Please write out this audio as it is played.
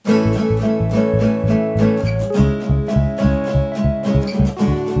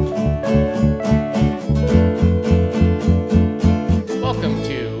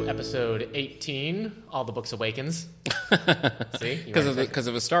All the Books Awakens. See? Because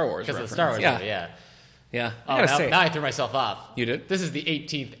of a Star Wars Because of reference. the Star Wars movie, yeah. Yeah. Oh, I gotta say. now I threw myself off. You did? This is the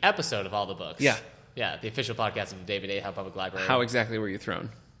 18th episode of All the Books. Yeah. Yeah, the official podcast of the David A. Howe Public Library. How exactly were you thrown?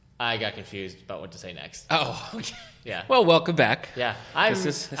 I got confused about what to say next. Oh, okay. Yeah. Well, welcome back. Yeah. I'm All Eric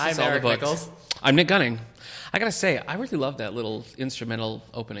the Books. Nichols. I'm Nick Gunning. I gotta say, I really love that little instrumental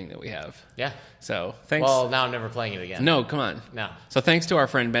opening that we have. Yeah. So, thanks. Well, now I'm never playing it again. No, come on. No. So, thanks to our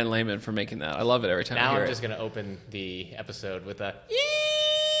friend Ben Lehman for making that. I love it every time I Now hear I'm it. just going to open the episode with a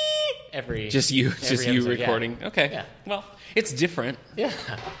every Just you episode, recording. Yeah. Okay. Yeah. Well, it's different. Yeah.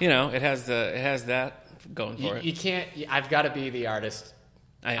 You know, it has that going for it. You can't. I've got to be the artist.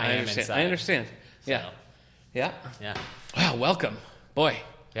 I am understand. inside. I understand. Yeah. So, Yeah. yeah. Wow. Welcome, boy.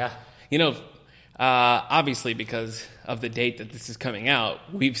 Yeah. You know, obviously because of the date that this is coming out,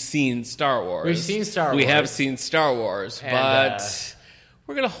 we've seen Star Wars. We've seen Star We Wars. have seen Star Wars, And, but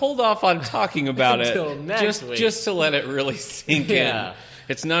we're gonna hold off on talking about it Until next week. just to let it really sink Yeah. in.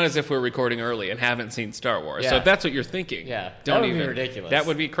 It's not as if we're recording early and haven't seen Star Wars. So Yeah. if that's what you're thinking, Yeah. don't That would be even. ridiculous. That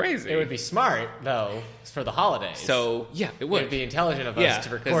would be crazy. It would be smart though for the holidays. So yeah, it it would would be intelligent of yeah, us to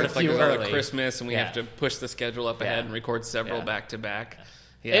 'cause record a it's like few another early. Christmas, and we Yeah. have to push the schedule up ahead Yeah. and record several Yeah. back to back.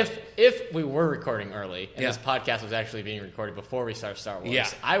 Yeah. If we were recording early and Yeah. this podcast was actually being recorded before we start Star Wars, Yeah.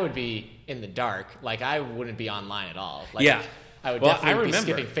 I would be in the dark. Like I wouldn't be online at all. Like, Yeah. I would Well, definitely I be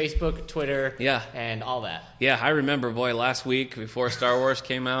remember. skipping Facebook, Twitter, Yeah. and all that. Yeah, I remember, boy, last week before Star Wars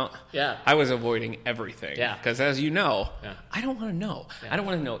came out, Yeah. I was avoiding everything. Yeah. Because as you know, Yeah. I don't want to know. Yeah. I don't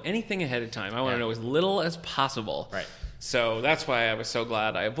want to know anything ahead of time. I want to Yeah. know as little as possible. Right. So that's why I was so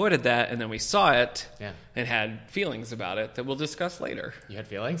glad I avoided that, and then we saw it Yeah. and had feelings about it that we'll discuss later. You had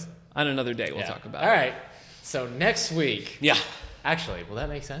feelings? On another day, we'll Yeah. talk about All it. right. So next week. Yeah. Actually, will that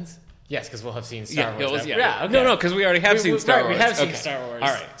make sense? Yes, because we'll have seen Star Yeah, Wars. it was, then. yeah. Okay. No, because we already have seen Star right, Wars. We have seen Okay. Star Wars. All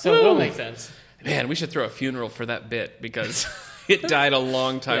right. So it will Woo. make sense. Man, we should throw a funeral for that bit because it died a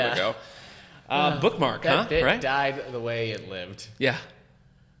long time Yeah. ago. Bookmark, That huh? bit Right? died the way it lived. Yeah.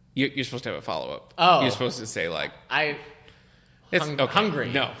 You're supposed to have a follow-up. Oh. You're supposed to say, like, It's okay.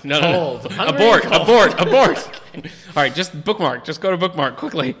 hungry. No. Cold. Hungry Abort, and cold. abort. All right, just bookmark. Just go to bookmark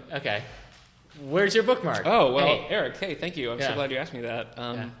quickly. Okay. Where's your bookmark? Oh, well, Hey. Eric, hey, thank you. I'm so Yeah. glad you asked me that.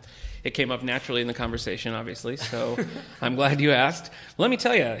 Yeah. It came up naturally in the conversation, obviously, so I'm glad you asked. Let me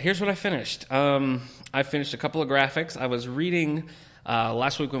tell you, here's what I finished. I finished a couple of graphics. I was reading,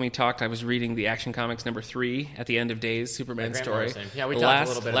 last week when we talked, I was reading the Action Comics #3 at the end of Days, Superman Grant story. Morrison. Yeah, we The talked a last,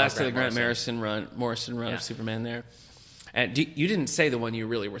 little bit last about of the Grant Grant Morrison run Yeah. of Superman there. And you didn't say the one you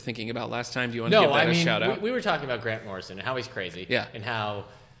really were thinking about last time. Do you want to No, give that I a mean, shout out? we were talking about Grant Morrison and how he's crazy. Yeah. And how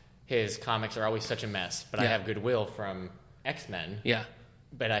his comics are always such a mess. But I Yeah. have Goodwill from X-Men. Yeah.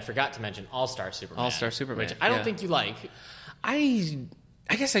 But I forgot to mention All-Star Superman. All-Star Superman, Which I don't yeah. think you like. I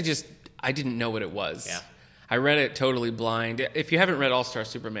guess I didn't know what it was. Yeah. I read it totally blind. If you haven't read All Star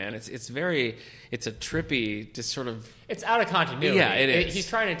Superman, it's a trippy, just sort of It's out of continuity. Yeah, it is. He's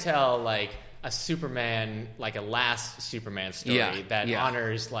trying to tell, like, a Superman, like a last Superman story Yeah, that yeah.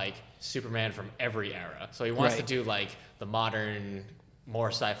 honors, like, Superman from every era. So he wants Right. to do, like, the modern, more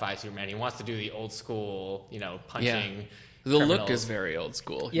sci-fi Superman. He wants to do the old school, punching. the look criminals. is very old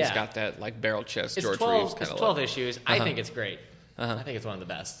school. He's Yeah. got that like barrel chest It's George 12, Reeves kind it's of 12 look. issues. I think it's great. Uh-huh. I think it's one of the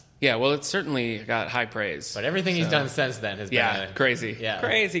best. Yeah, well, it's certainly got high praise. But everything he's done since then has been Yeah, crazy. Yeah.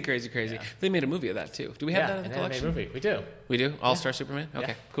 Crazy. Yeah. They made a movie of that too. Do we have that in the an collection? animated movie. We do. We do? All Star Superman? Okay,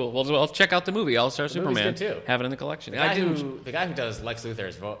 Yeah. cool. Well, let's check out the movie, All Star movie's Superman. good, too. Have it in the collection. The I guy, do. the guy who does Lex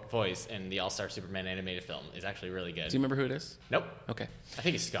Luthor's voice in the All-Star Superman animated film is actually really good. Do you remember who it is? Nope. Okay. I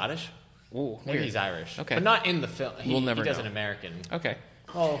think he's Scottish. Ooh, Maybe weird. he's Irish. Okay. But not in the film. We'll never He does know. an American. Okay.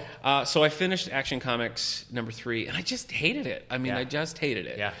 Oh. So I finished Action Comics #3, and I just hated it. I mean, Yeah. I just hated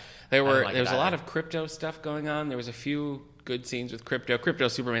it. Yeah. There I didn't were like there it was a lot either. of crypto stuff going on. There was a few good scenes with Crypto. Crypto,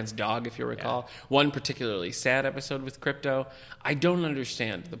 Superman's dog, if you recall. One particularly sad episode with Crypto. I don't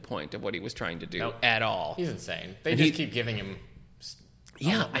understand the point of what he was trying to do Nope. at all. He's insane. They And just he- keep giving him.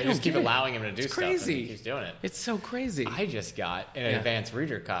 Yeah, they I just don't keep get it. allowing him to do It's stuff. And crazy. he keeps doing it. It's so crazy. I just got an Yeah. advanced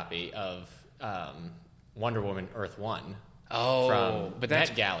reader copy of Wonder Woman Earth 1 oh, from but that's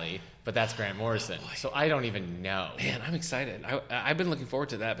NetGalley, but that's Grant Morrison. So I don't even know. man, I'm excited. I've been looking forward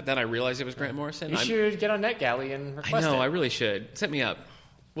to that, but then I realized it was Grant Morrison. You should get on NetGalley and I request know. it. I really should. Set me up.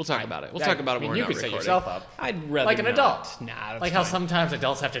 We'll talk about it. We'll I talk about it mean, more. you not could set recording. yourself up. I'd rather Like an not. adult. Nah, that's Like how fine. sometimes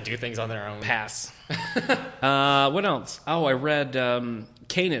adults have to do things on their own. Pass. What else? Oh, I read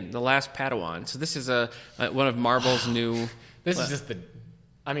Kanan, The Last Padawan. So this is one of Marvel's new. This is just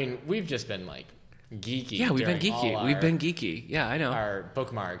I mean, we've just been geeky. Yeah, we've been during geeky. all We've been geeky. Yeah, I know. our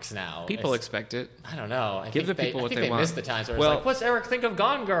bookmarks now. People expect it. I don't know. I Give think the people I what think they want. missed the times where Well- it's like, what's Eric think of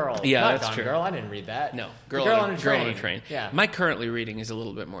Gone Girl? Yeah, Not that's Gone true. Girl. I didn't read that. No, The Girl on a Train. Girl on a Train. Yeah. My currently reading is a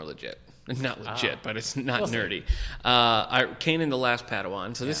little bit more legit. Not legit, but it's not We'll see. nerdy. Kanan the Last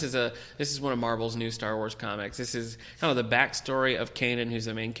Padawan. So this is one of Marvel's new Star Wars comics. This is kind of the backstory of Kanan, who's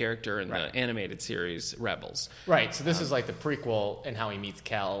the main character in the animated series Rebels. Right. So this is like the prequel and how he meets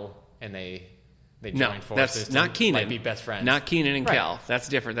Kel and they join No, forces. that's to, not Keenan. Like, be best friends. Not Keenan and Right. Kel. That's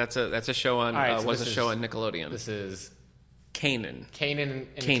different. That's a show on All right, so was a this show is- on Nickelodeon. This is Kanan, Kanan and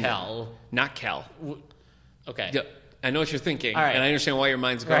Kanan. Kel. not Kel. Okay. Yeah, I know what you're thinking, All right. and I understand why your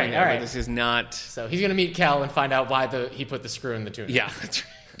mind's going Right, there. all But right. this is not. So he's gonna meet Kel and find out why he put the screw in the tuna. Yeah, that's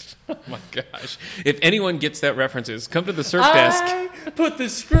right. Oh my gosh! If anyone gets that references, come to the Surf Desk. I put the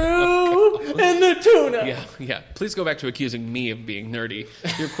screw in the tuna. Yeah. Please go back to accusing me of being nerdy.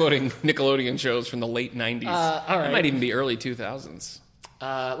 You're quoting Nickelodeon shows from the late '90s. all right. It might even be early 2000s.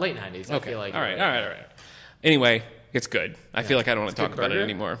 Late 90s. I feel like. all you're right. Anyway, it's good. I feel like I don't want to talk good about it burger?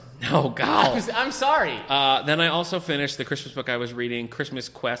 anymore. Oh God. I'm sorry. Then I also finished the Christmas book I was reading, Christmas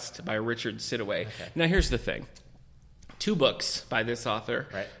Quest by Richard Sidaway. Now here's the thing. 2 books by this author.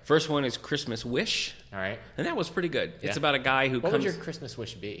 Right. First one is Christmas Wish, All right. and that was pretty good. It's Yeah. about a guy who What comes. would your Christmas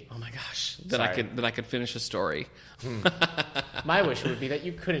wish be? Oh my gosh! That I could finish a story. My wish would be that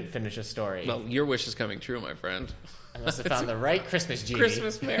you couldn't finish a story. Well, your wish is coming true, my friend. I must have found the right Christmas genie.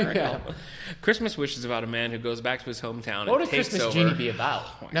 Christmas miracle. Yeah. Christmas Wish is about a man who goes back to his hometown What would and a takes Christmas over. genie be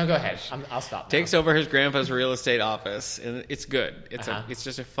about? No, go ahead. I'll stop. Now. Takes over his grandpa's real estate office, and it's good. Uh-huh. It's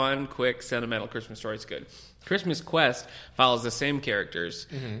just a fun, quick, sentimental Christmas story. It's good. Christmas Quest follows the same characters,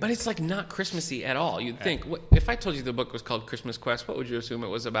 but it's like not Christmassy at all. You'd think, if I told you the book was called Christmas Quest, what would you assume it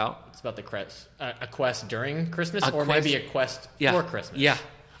was about? It's about the quest, a quest during Christmas, A or quest- maybe a quest Yeah, for Christmas. Yeah,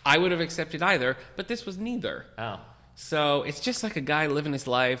 I would have accepted either, but this was neither. Oh. So it's just like a guy living his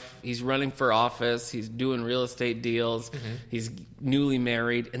life. He's running for office. He's doing real estate deals. He's newly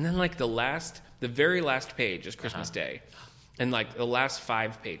married. And then like the very last page is Christmas Day. And like the last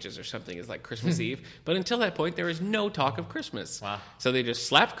 5 pages or something is like Christmas Eve. But until that point, there is no talk of Christmas. Wow. So they just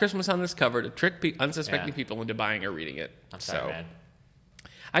slapped Christmas on this cover to trick unsuspecting Yeah. people into buying or reading it. I'm sorry, man.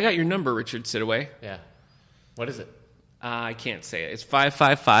 I got your number, Richard Sidaway. Yeah. What is it? I can't say it. It's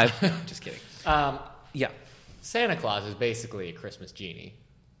 555. Just kidding. Yeah. Santa Claus is basically a Christmas genie.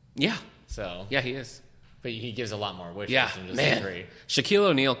 Yeah. So, Yeah, he is. but he gives a lot more wishes Yeah, than just man. 3. Shaquille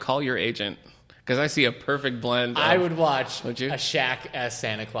O'Neal, call your agent. Because I see a perfect blend. I of- would watch Would you? a Shaq as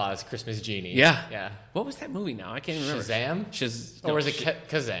Santa Claus Christmas genie. Yeah. Yeah. What was that movie now? I can't even remember. Shazam? No, Or was it Kazam?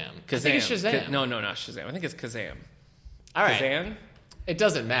 Kazam. I think it's Shazam. No, not Shazam. I think it's Kazam. All right. Kazam? It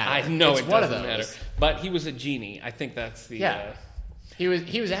doesn't matter. I know it's it one doesn't of those. matter. But he was a genie. I think that's the... Yeah. He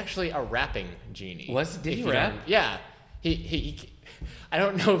was actually a rapping genie. Did If he you rap? don't- Yeah. He I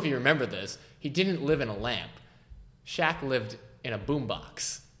don't know if you remember this. He didn't live in a lamp. Shaq lived in a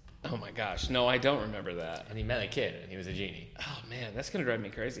boombox. Oh my gosh. No, I don't remember that. And he met a kid and he was a genie. Oh man, that's going to drive me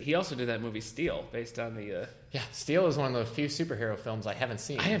crazy. He also did that movie Steel based on the... Yeah, Steel is one of the few superhero films I haven't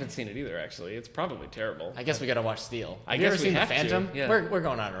seen. I haven't seen it either, actually. It's probably terrible. I guess we gotta watch Steel. I Have you guess ever we seen The have to, Phantom? yeah. We're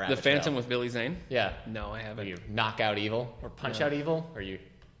going on a The rabbit Phantom trail. with Billy Zane? Yeah. No, I haven't. Or you knock out evil or punch out evil or you...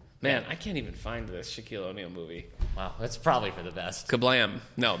 Man, I can't even find this Shaquille O'Neal movie. Wow, that's probably for the best. Kablam.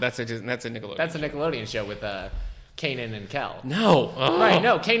 No, that's a Nickelodeon. That's a Nickelodeon show with Kanan and Kel. No. Oh. Right,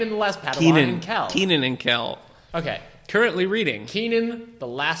 no, Kanan the Last Padawan and Kel. Keenan and Kel. Okay. Currently reading. Keenan, the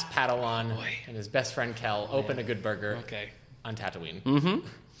last Padawan, Boy. and his best friend Kel open a good burger Okay. on Tatooine. Mm-hmm.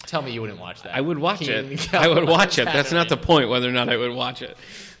 Tell me you wouldn't watch that. I would watch Keenan and it. Kel I would on watch it. That's not the Tatooine. point, whether or not I would watch it.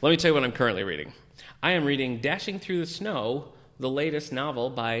 Let me tell you what I'm currently reading. I am reading Dashing Through the Snow, the latest novel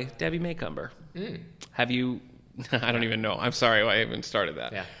by Debbie Maycomber. Have you... I don't even know. I'm sorry I even started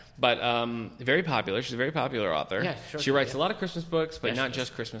that. Yeah. But very popular. She's a very popular author. Yeah, sure, she writes yeah. a lot of Christmas books, but Yeah, she not does.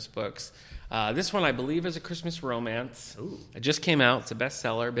 just Christmas books. This one, I believe, is a Christmas romance. Ooh. It just came out. It's a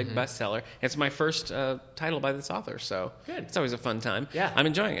bestseller, big bestseller. It's my first title by this author, so Good. it's always a fun time. Yeah. I'm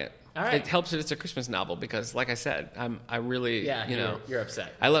enjoying it. All right. It helps that it's a Christmas novel because, like I said, I really, Yeah, you know, you're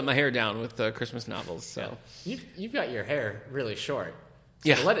upset. I let my hair down with Christmas novels. So You've got your hair really short. So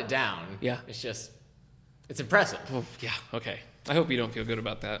Yeah. to let it down. Yeah. It's impressive. Oof, yeah, okay. I hope you don't feel good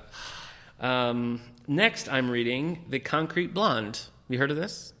about that. Next, I'm reading The Concrete Blonde. Have you heard of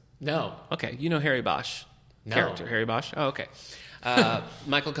this? No. Okay, you know Harry Bosch. No. Character, Harry Bosch. Oh, okay.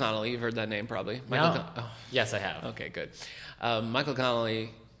 Michael Connolly, you've heard that name probably. Michael No. Yes, I have. Okay, good. Michael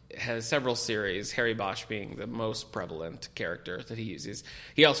Connolly has several series, Harry Bosch being the most prevalent character that he uses.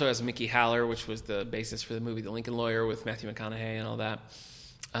 He also has Mickey Haller, which was the basis for the movie The Lincoln Lawyer with Matthew McConaughey and all that.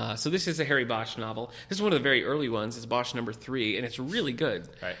 So this is a Harry Bosch novel. This is one of the very early ones. It's Bosch number 3, and it's really good.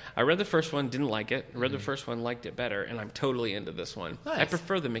 Right. I read the first one, didn't like it. I read the first one, liked it better, and I'm totally into this one. Nice. I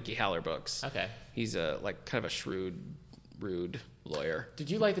prefer the Mickey Haller books. Okay. He's a kind of a shrewd, rude lawyer. Did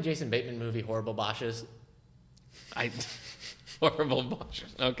you like the Jason Bateman movie Horrible Bosches? Horrible Bosch.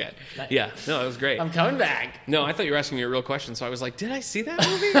 Okay. Nice. Yeah. No, it was great. I'm coming back. No, I thought you were asking me a real question, so I was like, did I see that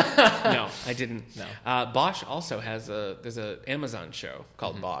movie? No, I didn't. No. Bosch also has there's an Amazon show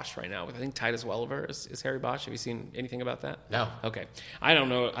called Bosch right now with, I think, Titus Welliver is Harry Bosch. Have you seen anything about that? No. Okay. I don't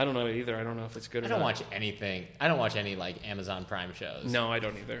know it either. I don't know if it's good or I not. don't watch anything. I don't watch any like Amazon Prime shows. No, I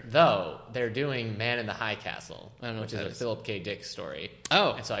don't either. Though they're doing Man in the High Castle, I don't know which what is that a is. Philip K. Dick story.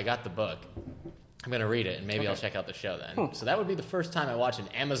 Oh. And so I got the book. I'm going to read it, and maybe I'll check out the show then. So that would be the first time I watch an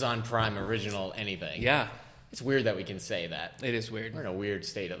Amazon Prime original anything. Yeah, It's weird that we can say that. it is weird. We're in a weird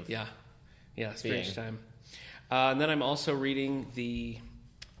state of... Yeah, strange being. time. And then I'm also reading the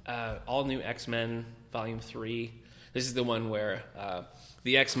all new X-Men Volume 3. This is the one where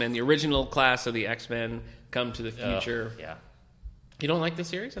the X-Men, the original class of the X-Men, come to the future. Yeah. You don't like the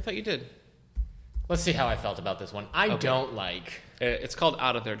series? I thought you did. Let's see how I felt about this one. I don't like... It's called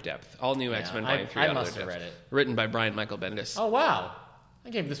Out of Their Depth. All new X-Men Volume 3. I Out of must Their have Depth. read it. Written by Brian Michael Bendis. Oh, wow. I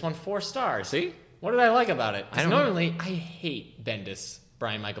gave this one 4 stars. See? What did I like about it? 'Cause I don't know. normally, I hate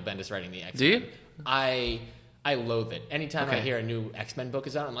Brian Michael Bendis writing the X-Men. Do you? I loathe it. Anytime I Okay. hear a new X-Men book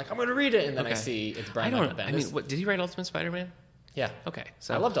is out, I'm like, I'm going to read it, and then I Okay. see it's I Brian don't. Michael Bendis. I mean, did he write Ultimate Spider-Man? Yeah. Okay,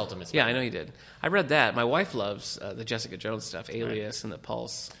 so I loved Ultimate Yeah, Spider-Man. I know you did. I read that. My wife loves the Jessica Jones stuff, Alias and the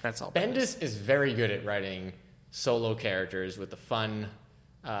Pulse. That's all. Bendis is very good at writing solo characters with the fun.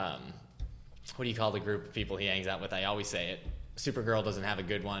 What do you call the group of people he hangs out with? I always say it. Supergirl doesn't have a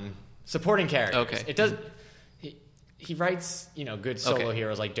good one. Supporting characters. Okay. It does. He writes, good solo Okay.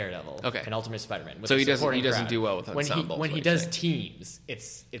 heroes like Daredevil Okay. and Ultimate Spider-Man. with So a he doesn't supporting crowd. do well with when ensembles, When he what you're does saying. teams,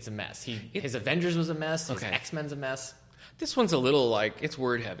 it's a mess. His Avengers was a mess. His Okay. X-Men's a mess. This one's a little it's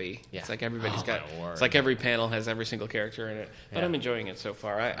word heavy. Yeah. It's like everybody's Oh, got. my word. It's like every panel has every single character in it. But Yeah. I'm enjoying it so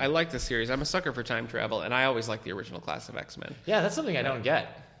far. I like the series. I'm a sucker for time travel, and I always like the original class of X-Men. Yeah, that's something I don't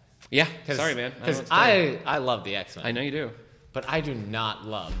get. Yeah. Sorry, man. Because I I love the X-Men. know you do. But I do not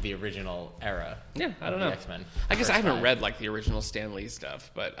love the original era. Yeah, I don't of know. The X-Men. I guess First I haven't 5. read the original Stan Lee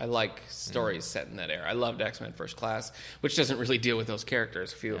stuff, but I like stories set in that era. I loved X-Men First Class, which doesn't really deal with those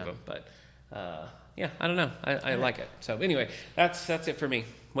characters, a few of them, but I don't know. I like it. So anyway, that's it for me.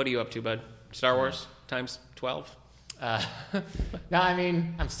 What are you up to, bud? Star Wars times 12? No, I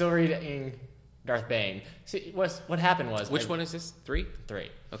mean, I'm still reading Darth Bane. See, what happened was... Which one is this? 3?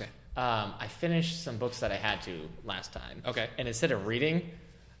 3. Okay. I finished some books that I had to last time. Okay. And instead of reading,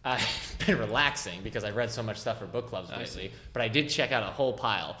 I've been relaxing because I've read so much stuff for book clubs I lately. see. But I did check out a whole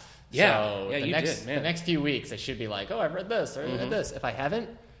pile. Yeah. So Yeah, the you next, did, man. The next few weeks, I should be like, I've read this or read this. If I haven't,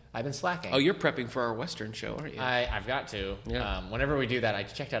 I've been slacking. Oh, you're prepping for our Western show, aren't you? I've got to. Yeah. Whenever we do that, I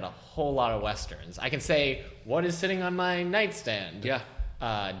checked out a whole lot of Westerns. I can say what is sitting on my nightstand. Yeah.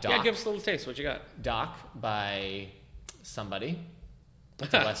 Doc, Yeah, give us a little taste. What you got? Doc by somebody.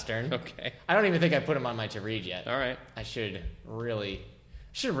 It's a Western. Okay. I don't even think I put him on my to read yet. All right. I should really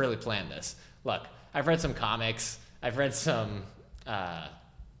plan this. Look, I've read some comics. I've read some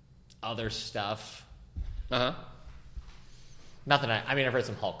other stuff. Uh-huh. Nothing. I've read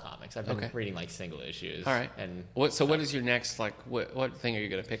some Hulk comics. I've been Okay. reading single issues. All right. And What is your next, what thing are you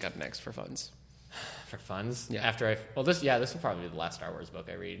going to pick up next for funds? for funds. Yeah. After this will probably be the last Star Wars book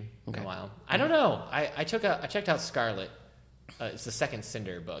I read in Okay. a while. I don't know. I checked out Scarlet. It's the second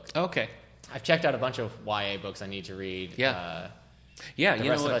Cinder book. Okay. I've checked out a bunch of YA books I need to read. Yeah. Yeah, The you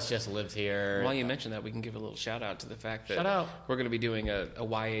rest know of what? us just lived here. While you mention that, we can give a little shout out to the fact that Shout out. we're going to be doing a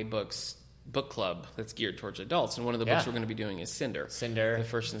YA book club that's geared towards adults, and one of the books Yeah. we're going to be doing is Cinder. Cinder. The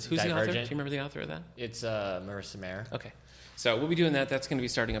first who's the author? Do you Divergent. remember the author of that? It's Marissa Mayer. Okay. So we'll be doing that. That's going to be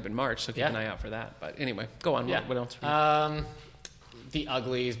starting up in March, so keep Yeah. an eye out for that. But anyway, go on. Yeah. What else? The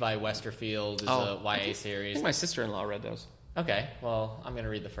Uglies by Westerfield is Oh, a YA I series. think my sister-in-law read those. Okay, well, I'm going to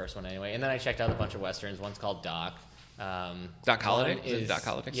read the first one anyway. And then I checked out a bunch of Westerns. One's called Doc. Doc Holliday? one Is it Doc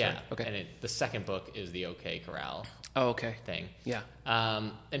Holliday? Yeah. Sorry. Okay. And the second book is the OK Corral Oh, okay. thing. Yeah.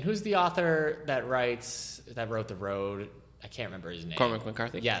 And who's the author that wrote The Road? I can't remember his name. Cormac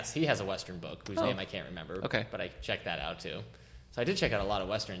McCarthy? Yes, he has a Western book whose Oh. name I can't remember. Okay. But I checked that out too. So I did check out a lot of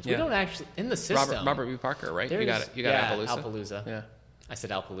Westerns. Yeah. We don't actually, in the system. Robert B. Parker, right? You got it. You got Appaloosa. Yeah. I said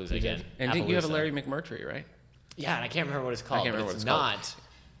Appaloosa You again. did. And didn't you have a Appaloosa. Larry McMurtry, right? Yeah, and I can't remember what it's called. can't But remember it's what not. it's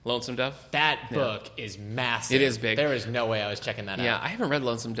Lonesome Dove? That book is massive. It is big. There is no way I was checking that Yeah, out. I haven't read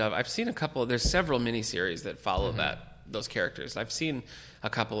Lonesome Dove. I've seen a couple. There's several miniseries that follow those characters. I've seen a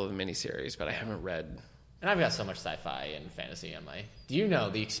couple of the miniseries, but I haven't read and I've got so much sci-fi and fantasy on my. Do you know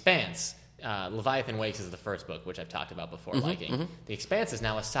The Expanse? Leviathan Wakes is the first book, which I've talked about before. Liking The Expanse is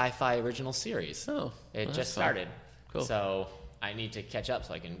now a sci-fi original series. Oh, it just started. Cool. So I need to catch up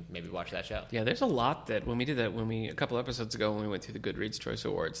so I can maybe watch that show. Yeah, there's a lot that when we did that a couple episodes ago when we went through the Goodreads Choice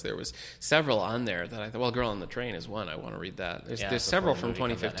Awards, there was several on there that I thought, well, Girl on the Train is one. I want to read that. There's several from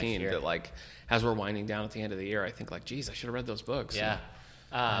 2015 that like as we're winding down at the end of the year, I think like, geez, I should have read those books. Yeah.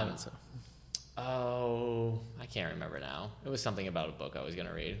 So. I can't remember now. It was something about a book I was going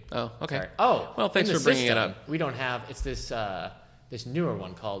to read. Oh, okay. Sorry. Oh, well, thanks in for bringing it up. We don't have. It's this newer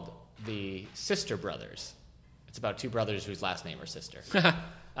one called The Sister Brothers. It's about two brothers whose last name are Sister.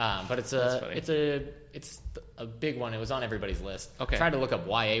 But it's a big one. It was on everybody's list. Okay. I tried to look up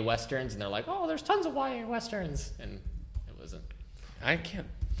YA westerns, and they're like, oh, there's tons of YA westerns, and it wasn't. I can't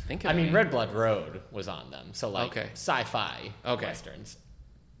think of I mean, any. Red Blood Road was on them, so like Okay. sci-fi Okay. westerns.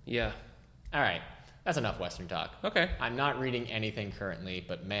 Yeah. All right, that's enough Western talk. Okay. I'm not reading anything currently,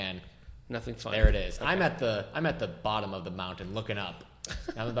 but man, Nothing fun. there it is. Okay. I'm at the bottom of the mountain looking up.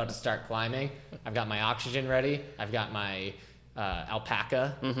 I'm about to start climbing. I've got my oxygen ready. I've got my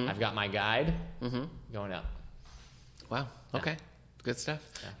alpaca. I've got my guide. Going up. Wow. Okay. Good stuff.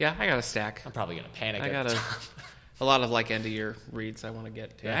 Yeah, I got a stack. I'm probably gonna panic. I at got the a top. a lot of like end of year reads I want to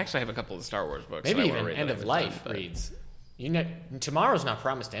get to. Yeah. I actually have a couple of the Star Wars books. Maybe that I wanna even read end that I of haven't life done, but- reads. You know, tomorrow's not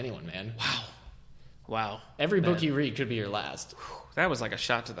promised to anyone, man. Wow. Every book Man. you read could be your last. That was like a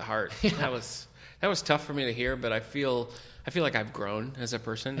shot to the heart. That was tough for me to hear, but I feel like I've grown as a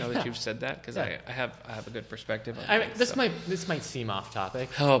person now that you've said that because Yeah. I have a good perspective on I mean, things, this might seem off topic.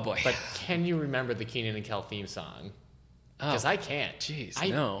 Oh boy. But can you remember the Keenan and Kel theme song? Oh, Because I can't. jeez,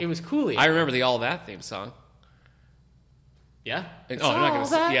 no. It was Coolio. I remember the All That theme song. Yeah. I'm It's not all going to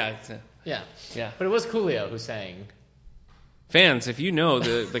that? say. Yeah. It's, Yeah. yeah. But it was Coolio who sang. Fans, if you know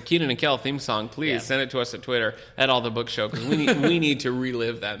the Keenan and Kel theme song, please Yeah. send it to us at Twitter at All the Book Show because we need to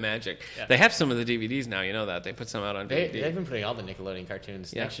relive that magic. Yeah. They have some of the DVDs now. You know that they put some out on DVD. They've been putting all the Nickelodeon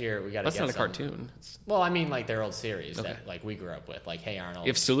cartoons. Yeah. Next year we got to That's get not a some. cartoon. Well, I mean, like their old series Okay. that like we grew up with, like Hey Arnold.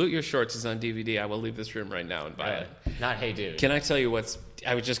 If Salute Your Shorts is on DVD, I will leave this room right now and buy it. Not Hey Dude. Can I tell you what's?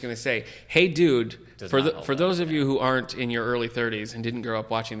 I was just going to say, hey, dude. Does For not hold for up, those of you who aren't in your early 30s and didn't grow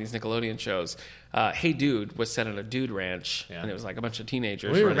up watching these Nickelodeon shows, Hey Dude was set on a dude ranch, Yeah. and it was like a bunch of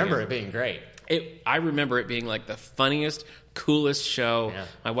teenagers. we running remember it being great. I remember it being like the funniest, coolest show. Yeah.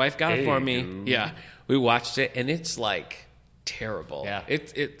 My wife got it Hey for me. Dude. Yeah, we watched it, and it's like terrible. Yeah.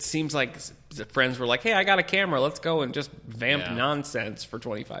 It seems like the friends were like, "Hey, I got a camera. Let's go and just vamp Yeah. nonsense for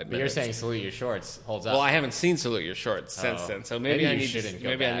 25 minutes." But you're saying Salute Your Shorts holds up. Well, I haven't seen Salute Your Shorts since Oh. then, so Maybe maybe you shouldn't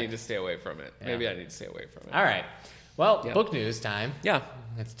go I back. need to stay away from it. Yeah. Maybe I need to stay away from it. All right. Well, Yeah. book news time. Yeah,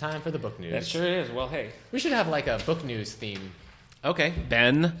 It's time for the book news. that sure is. Well, hey, We should have like a book news theme, okay,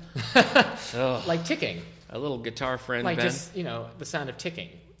 Ben, like ticking, a little guitar friend, like Ben. just the sound of ticking,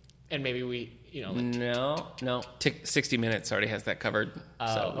 and maybe we like, No. 60 Minutes already has that covered.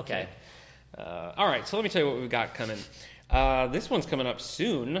 So okay. All right, so let me tell you what we've got coming. This one's coming up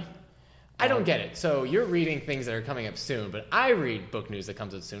soon. I don't get it. So you're reading things that are coming up soon, but I read book news that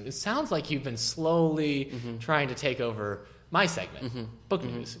comes up soon. It sounds like you've been slowly Mm-hmm. trying to take over my segment, book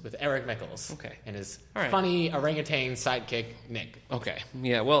news, with Eric Mickles. Okay. And his All right. funny orangutan sidekick, Nick. Okay.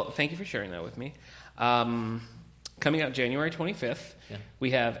 Yeah, well, thank you for sharing that with me. Coming out January 25th, Yeah.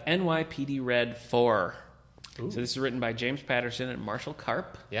 we have NYPD Red 4. Ooh. So this is written by James Patterson and Marshall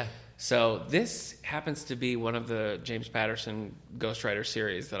Karp. Yeah. So this happens to be one of the James Patterson Ghostwriter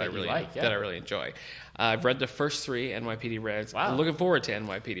series that I you really like, yeah. that I really enjoy. I've read the first 3 NYPD Reds. Wow. I'm looking forward to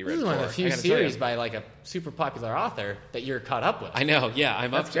NYPD Red 4. This is one of the I few gotta tell you. series by like a super popular author that you're caught up with. I know, yeah,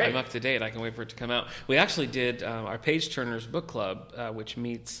 I'm That's great. up to date. I can wait for it to come out. We actually did our Page Turners book club, which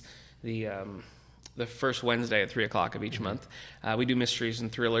meets the first Wednesday at 3:00 of each month. We do mysteries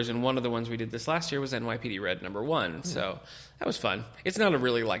and thrillers, and one of the ones we did this last year was NYPD Red #1. So that was fun. It's not a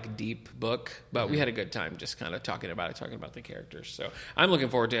really like deep book, but we had a good time just kind of talking about the characters. So I'm looking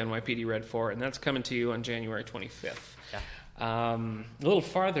forward to NYPD Red 4, and that's coming to you on January 25th. Yeah. A little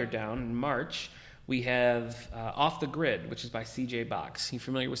farther down in March, we have Off the Grid, which is by C.J. Box. You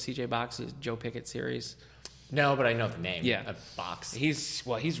familiar with C.J. Box's Joe Pickett series? No, but I know the name. Yeah. A box. He's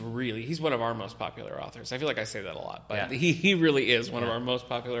one of our most popular authors. I feel like I say that a lot, but Yeah. he really is one of Yeah. our most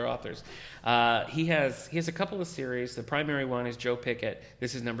popular authors. He has a couple of series. The primary one is Joe Pickett.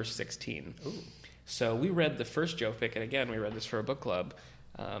 This is number 16. Ooh. So we read the first Joe Pickett. Again, we read this for a book club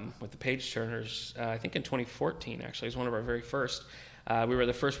with the Page Turners, I think in 2014, actually. It was one of our very first. We read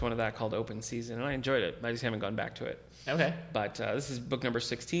the first one of that called Open Season, and I enjoyed it. I just haven't gone back to it. Okay. But this is book number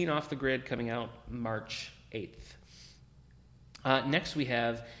 16, Off the Grid, coming out March 8th. Next we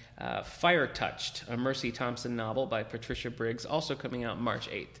have Fire Touched, a Mercy Thompson novel by Patricia Briggs, also coming out March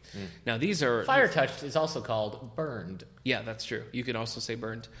 8th. Now, these are... Fire Touched is also called Burned. Yeah, that's true. You can also say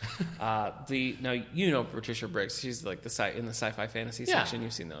Burned. Now, you know Patricia Briggs. She's like in the sci-fi fantasy section.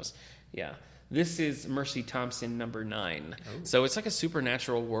 You've seen those. Yeah. This is Mercy Thompson number 9. Oh. So it's like a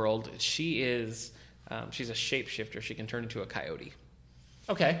supernatural world. She is... she's a shapeshifter. She can turn into a coyote.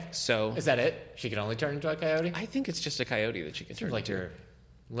 Okay. So... Is that it? She can only turn into a coyote? I think it's just a coyote that she can turn into. Like you're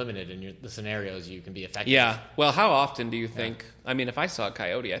limited in the scenarios you can be effective. Yeah. Well, how often do you think... I mean, if I saw a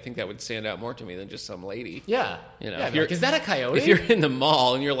coyote, I think that would stand out more to me than just some lady. Yeah. You know, yeah, like, is that a coyote? If you're in the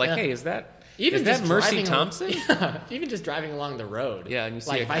mall and you're like, hey, is that Mercy Thompson? Yeah. Even just driving along the road. Yeah, and you see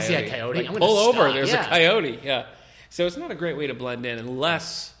like, a coyote. If I see a coyote, like, I'm going to pull over, stop. there's a coyote. Yeah. So it's not a great way to blend in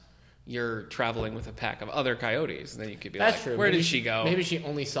unless you're traveling with a pack of other coyotes. And then you could be That's true. Where maybe did she go? Maybe she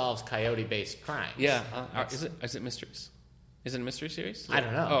only solves coyote-based crimes. Yeah. Is it mysteries? Is it a mystery series? I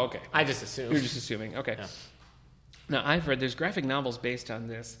don't know. Oh, okay. I just assume. You're just assuming. Okay. Yeah. Now, there's graphic novels based on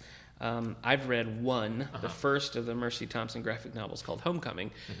this. I've read one, the first of the Mercy Thompson graphic novels called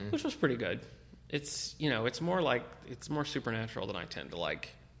Homecoming, which was pretty good. It's more supernatural than I tend to like,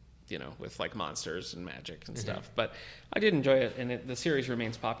 with like monsters and magic and stuff. But I did enjoy it, and the series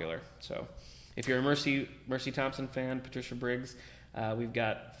remains popular. So if you're a Mercy Thompson fan, Patricia Briggs, we've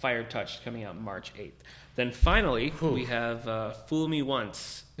got Fire Touched coming out March 8th. Then finally, we have Fool Me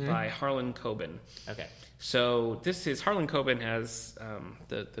Once by Harlan Coben. Okay. So this is Harlan Coben has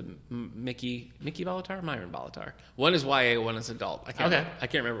the Mickey Bolitar, Myron Bolitar. One is YA, one is adult. I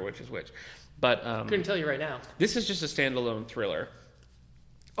can't remember which is which. But couldn't tell you right now. This is just a standalone thriller.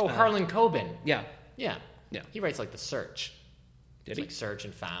 Oh, Harlan Coben. Yeah. Yeah. He writes like The Search. Did he? Like Search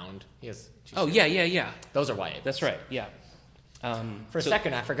and Found. He has. Yeah. Those are YA. That's right. Yeah. For a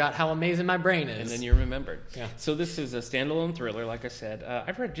second, I forgot how amazing my brain is. And then you remembered. Yeah. So this is a standalone thriller, like I said.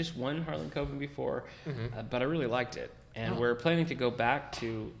 I've read just one Harlan Coben before, but I really liked it. And we're planning to go back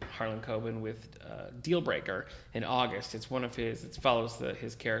to Harlan Coben with Dealbreaker in August. It's one of his. It follows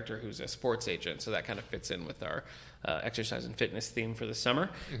his character who's a sports agent, so that kind of fits in with our exercise and fitness theme for the summer.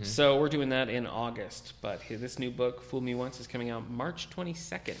 So we're doing that in August. But this new book, Fool Me Once, is coming out March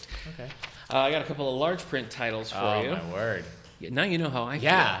 22nd. Okay. I got a couple of large print titles for you. Oh my word! Now you know how I feel.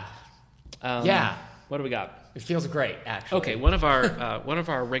 Yeah. What do we got? It feels great, actually. Okay, one of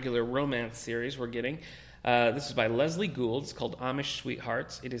our regular romance series we're getting. This is by Leslie Gould. It's called Amish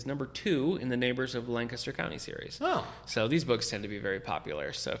Sweethearts. It is number 2 in the Neighbors of Lancaster County series. Oh. So these books tend to be very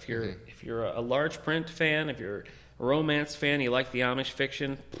popular. So if you're a large print fan, if you're a romance fan, you like the Amish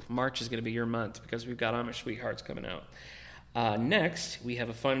fiction, March is going to be your month because we've got Amish Sweethearts coming out. Next, we have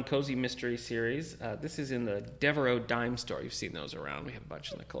a fun, cozy mystery series. This is in the Devereaux Dime Store. You've seen those around. We have a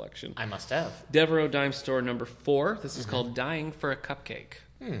bunch in the collection. I must have. Devereaux Dime Store number 4. This is called Dying for a Cupcake.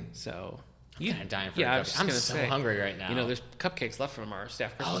 So... I'm kind of dying for a cupcake. I'm so hungry right now. There's cupcakes left from our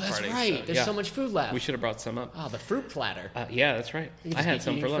staff Christmas party. Oh, that's right. So, there's so much food left. We should have brought some up. Oh, the fruit platter. Yeah, that's right. I had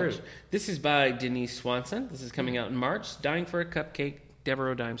some for lunch. Fruit. This is by Denise Swanson. This is coming out in March. Dying for a Cupcake,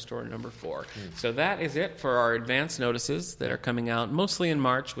 Devereaux Dime Store number 4. So that is it for our advance notices that are coming out mostly in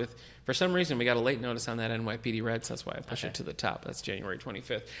March with... For some reason, we got a late notice on that NYPD Red, so that's why I push it to the top. That's January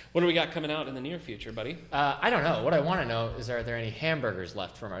 25th. What do we got coming out in the near future, buddy? I don't know. What I want to know is, are there any hamburgers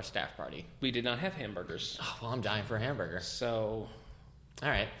left from our staff party? We did not have hamburgers. Oh, well, I'm dying for a hamburger. So... All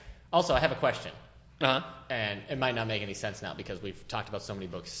right. Also, I have a question. Uh-huh. And it might not make any sense now because we've talked about so many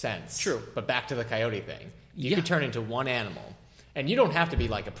books since. True. But back to the coyote thing. You could turn into one animal, and you don't have to be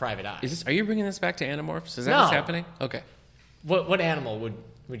like a private eye. Are you bringing this back to Animorphs? Is that what's happening? Okay. What animal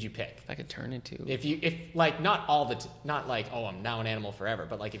would you pick? I could turn into... If like, not all not like, oh, I'm now an animal forever,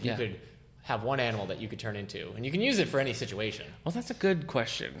 but like if you could have one animal that you could turn into, and you can use it for any situation. Well, that's a good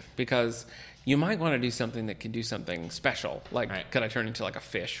question, because you might want to do something that can do something special. Like, could I turn into like a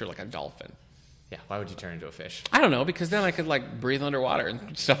fish or like a dolphin? Yeah, why would you turn into a fish? I don't know, because then I could like breathe underwater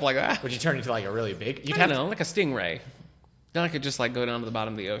and stuff like that. Would you turn into like a really big... I don't know, like a stingray. Then I could just like go down to the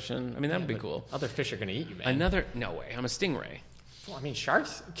bottom of the ocean. I mean, that would be cool. Other fish are going to eat you, man. No way, I'm a stingray. Well, I mean,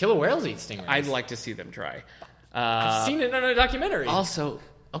 sharks, killer whales eat stingrays. I'd like to see them try. I've seen it in a documentary. Also,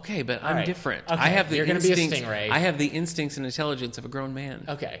 okay, but I'm different. Okay. I have the You're going to be a instincts. stingray. I have the instincts and intelligence of a grown man.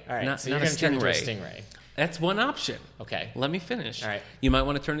 Okay, all right. Not, so you're not going to turn into a stingray. stingray. That's one option. Okay. Let me finish. All right. You might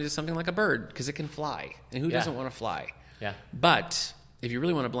want to turn into something like a bird because it can fly. And who doesn't want to fly? Yeah. But if you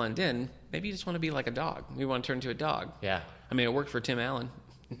really want to blend in, maybe you just want to be like a dog. You want to turn into a dog. Yeah. I mean, it worked for Tim Allen.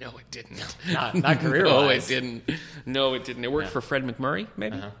 No, it didn't. Not career-wise. No, it didn't. No, it didn't. It worked for Fred McMurray,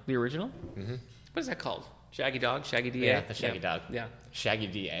 maybe, the original. Mm-hmm. What is that called? Shaggy Dog? Shaggy DA? Yeah, the Shaggy Dog. Yeah. Shaggy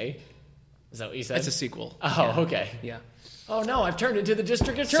DA? Is that what you said? It's a sequel. Oh, okay. Yeah. Oh no, I've turned into the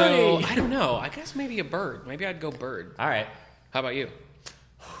district attorney. So, I don't know. I guess maybe a bird. Maybe I'd go bird. All right. How about you?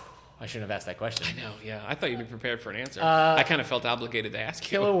 I shouldn't have asked that question. I know, yeah. I thought you'd be prepared for an answer. I kind of felt obligated to ask you.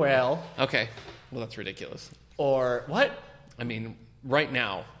 Killer whale. Okay. Well, that's ridiculous. Or what? I mean, right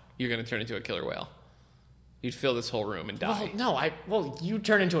now, you're going to turn into a killer whale. You'd fill this whole room and die. You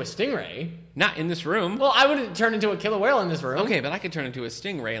turn into a stingray. Not in this room. Well, I wouldn't turn into a killer whale in this room. Okay, but I could turn into a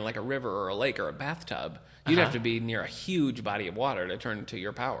stingray in like a river or a lake or a bathtub. You'd have to be near a huge body of water to turn into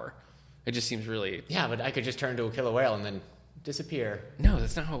your power. It just seems really... Yeah, but I could just turn into a killer whale and then disappear. No,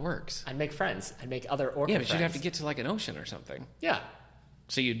 that's not how it works. I'd make friends. I'd make other orca friends. Yeah, but you'd have to get to like an ocean or something. Yeah.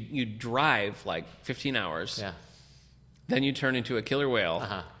 So you'd drive like 15 hours. Yeah. Then you turn into a killer whale.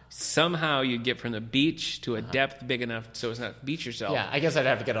 Uh-huh. Somehow you'd get from the beach to a depth big enough so as not to beat yourself. Yeah, I guess I'd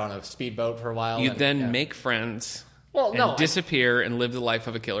have to get on a speedboat for a while. You'd then make friends disappear and live the life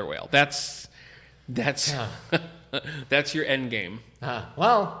of a killer whale. That's that's your end game.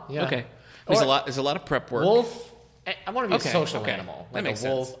 Well, yeah. Okay. There's a lot of prep work. Wolf. I want to be a social okay. animal. That Like makes a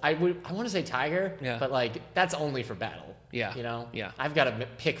wolf. sense. I want to say tiger, Yeah. but like that's only for battle. Yeah. You know? Yeah. I've got to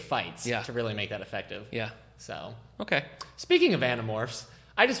pick fights Yeah. to really make that effective. Yeah. So, Okay. speaking of Animorphs,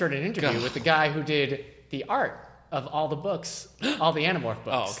 I just heard an interview with the guy who did the art of all the books, all the Animorph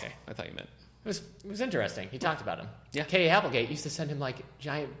books. Oh, okay. I thought you meant. It was interesting. He talked about him. Yeah. K.A. Applegate used to send him like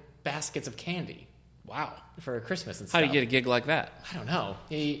giant baskets of candy Wow. for Christmas and How stuff. do you get a gig like that? I don't know.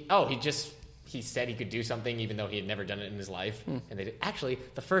 He said he could do something even though he had never done it in his life. And they did. Actually,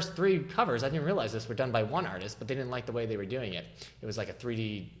 the first 3 covers, I didn't realize this, were done by one artist, but they didn't like the way they were doing it. It was like a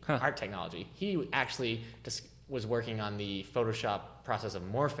 3D art technology. He actually just was working on the Photoshop process of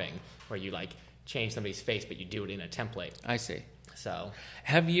morphing, where you like change somebody's face, but you do it in a template. I see. So,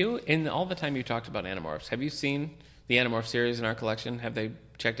 Have you, in all the time you talked about Animorphs, have you seen the Animorph series in our collection? Have they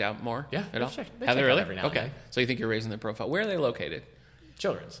checked out more? Yeah, at all? they Have check they out really? every now and Okay. then. So you think you're raising their profile? Where are they located?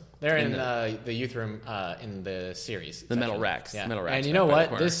 children's. They're in the youth room in the series. The metal racks. Yeah. The metal racks. And you know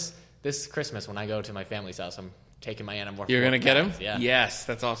what? This Christmas, when I go to my family's house, I'm taking my Animorph. You're going to get them? Yeah. Yes,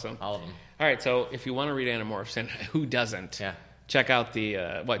 that's awesome. All of them. All right, so if you want to read Animorphs, and who doesn't, check out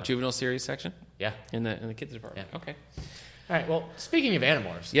the, juvenile series section? Yeah. In the kids department. Yeah. Okay. All right, well, speaking of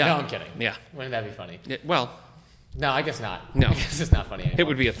Animorphs. Yeah. No, I'm kidding. Yeah. Wouldn't that be funny? Well, No, I guess not. No. I guess it's not funny anymore. it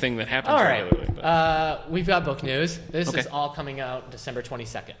would be a thing that happens All right. regularly. But. We've got book news. This Okay. is all coming out December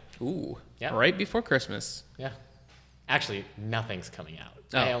 22nd. Ooh. Yeah. Right before Christmas. Yeah. Actually, nothing's coming out.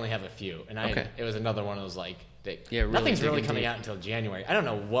 Oh. I only have a few. And Okay. it was another one of those, like, really nothing's really digging coming deep. out until January. I don't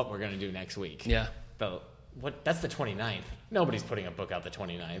know what we're going to do next week. Yeah. That's the 29th. Nobody's putting a book out the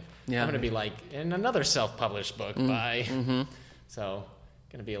 29th. Yeah. I'm going to be like in another self-published book by. Mm-hmm. So,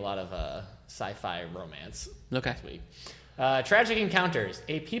 going to be a lot of sci-fi romance Okay. this week. Tragic Encounters: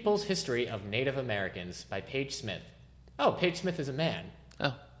 A People's History of Native Americans by Paige Smith. Oh, Paige Smith is a man,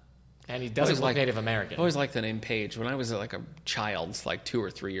 Oh. and he doesn't look like- Native American. I always liked the name Paige. When I was like a child, like 2 or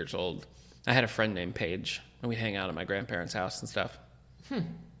 3 years old, I had a friend named Paige, and we'd hang out at my grandparents' house and stuff.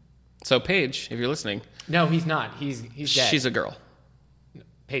 So Paige, if you're listening, No, he's not. He's dead. she's a girl.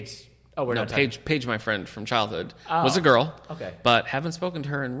 Paige. Oh, we're No, not talking- Paige, my friend from childhood, Oh, was a girl. okay. But haven't spoken to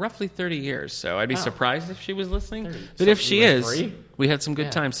her in roughly 30 years, so I'd be surprised if she was listening. 30. But So if she you were is, 3? we had some good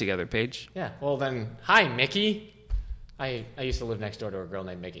Yeah. times together, Paige. Yeah. Well, then, hi, Mickey. I used to live next door to a girl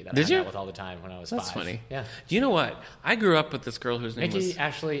named Mickey that Did I hung you? out with all the time when I was That's 5. funny. Yeah. Do you know what? I grew up with this girl whose name Mickey,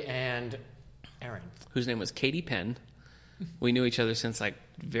 Ashley, and Aaron. was Katie Penn. We knew each other since like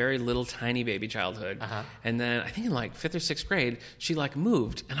very little tiny baby childhood. Uh-huh. And then I think in like 5th or 6th grade, she like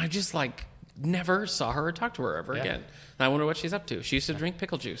moved and I just like never saw her or talked to her ever Yeah. again. And I wonder what she's up to. She used to drink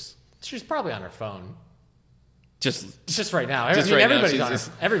pickle juice. She's probably on her phone. Just Just right now. Just right now,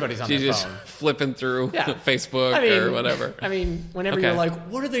 Everybody's on she's their just phone. flipping through Yeah. Facebook I mean, or whatever. I mean, whenever Okay. you're like,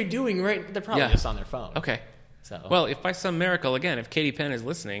 what are they doing right? They're probably Yeah. just on their phone. Okay. So, Well, if by some miracle, again, if Katie Penn is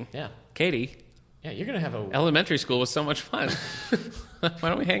listening, yeah. Katie, Yeah, you're going to have a. elementary school was so much fun. Why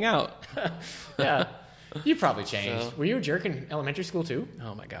don't we hang out? Yeah. You probably changed. So- Were you a jerk in elementary school too?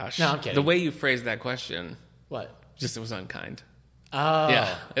 Oh my gosh. No, I'm kidding. The way you phrased that question, What? just it was unkind. Oh.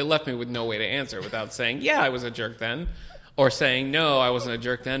 Yeah. It left me with no way to answer without saying, yeah, I was a jerk then. Or saying, no, I wasn't a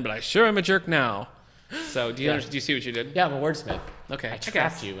jerk then, but I sure am a jerk now. So do you, do you see what you did? Yeah, I'm a wordsmith. Okay. I I guess.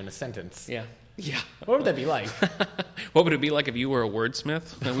 trapped you in a sentence. Yeah. Yeah. What would that be like? What would it be like if you were a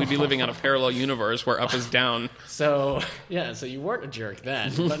wordsmith? And we'd be living on a parallel universe where up is down. So, yeah, so you weren't a jerk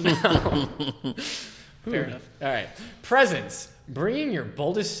then, but now. Fair enough. All right. Presents. Bringing your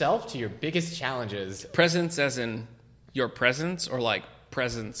boldest self to your biggest challenges. Presence as in your presence or like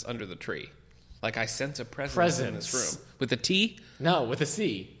presence under the tree? Like I sense a presence in this Presence. room. With a T? No, with a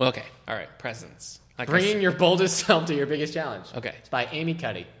C. Okay. All right. Presence. Bringing your boldest self to your biggest challenge. Okay. It's by Amy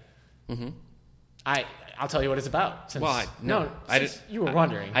Cuddy. Mm-hmm. I'll tell you what it's about. Since, you were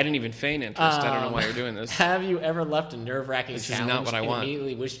wondering. I didn't even feign interest. I don't know why you're doing this. Have you ever left a nerve-wracking challenge is not what I want.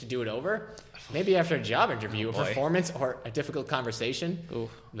 immediately wish to do it over? Maybe after a job interview, a performance, or a difficult conversation. Ooh.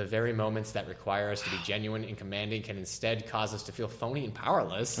 The very moments that require us to be genuine and commanding can instead cause us to feel phony and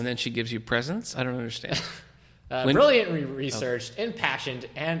powerless. And then she gives you presents? I don't understand. Brilliantly researched, impassioned,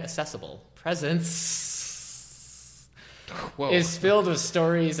 and accessible. Presence is filled with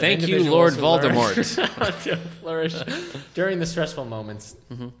stories of Thank you, individuals Lord who learn Voldemort. how to flourish during the stressful moments.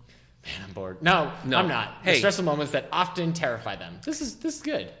 Mm-hmm. Man, I'm bored. No, I'm not. Hey. The stressful moments that often terrify them. This is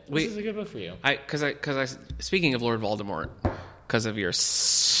good. This is a good book for you. Speaking of Lord Voldemort, because of your...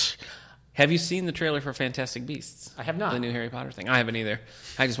 Have you seen the trailer for Fantastic Beasts? I have not. The new Harry Potter thing. I haven't either.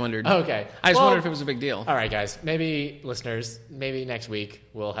 I just wondered. Okay. I just wondered if it was a big deal. All right, guys. Maybe listeners, maybe next week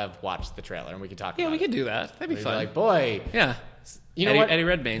we'll have watched the trailer and we can talk about it. Yeah, we could do that. That'd be fun. Like, boy. Yeah. You know what? Eddie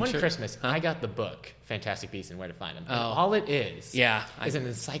Redmayne. One sure. Christmas, I got the book, Fantastic Beasts and Where to Find Them. And all it is is an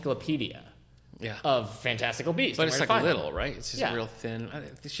encyclopedia of fantastical beasts. But it's like little, right? It's just real thin.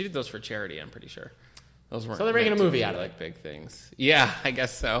 She did those for charity, I'm pretty sure. Those weren't. So they're making a movie out of it. Big things. Yeah, I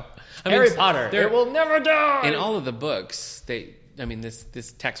guess so. Harry Potter, it will never die. In all of the books,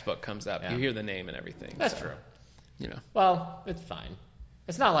 this textbook comes up. You hear the name and everything. That's true. You know. Well, it's fine.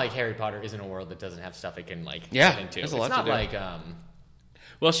 It's not like Harry Potter is in a world that doesn't have stuff it can get into. There's a lot it's not to do. like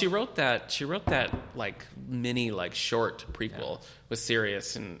Well, she wrote that like mini like short prequel with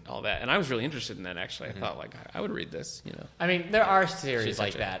Sirius and all that, and I was really interested in that. Actually, I thought like I would read this. You know, I mean, there are series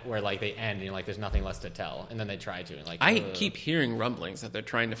like that where like they end and like there's nothing less to tell, and then they try to. And, like I keep hearing rumblings that they're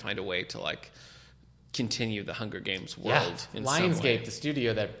trying to find a way to like continue the Hunger Games world. In Lionsgate, some way. the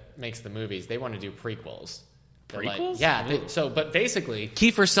studio that makes the movies, they want to do prequels. Prequels? But basically,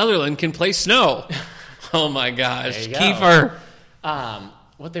 Kiefer Sutherland can play Snow. Oh my gosh, there you Kiefer.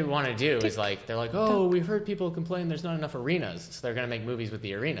 What they want to do is like they're like, oh, we've heard people complain there's not enough arenas, so they're going to make movies with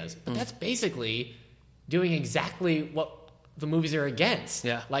the arenas. But that's basically doing exactly what the movies are against.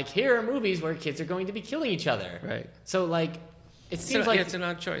 Yeah. Like here are movies where kids are going to be killing each other. Right. So like it seems like it's an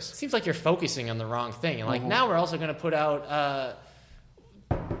odd choice. It seems like you're focusing on the wrong thing. And like now we're also going to put out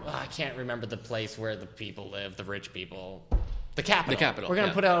I can't remember the place where the people live, the rich people. The Capitol. The Capitol. We're going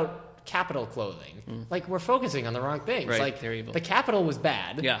to put out Capitol clothing. Like we're focusing on the wrong things. Right, like they're evil. The Capitol was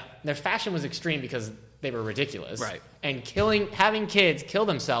bad. Yeah. Their fashion was extreme because they were ridiculous. Right. And having kids kill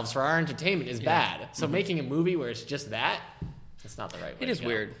themselves for our entertainment is bad. So making a movie where it's just that's not the right way. It is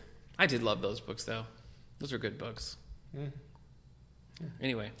weird. I did love those books though. Those are good books.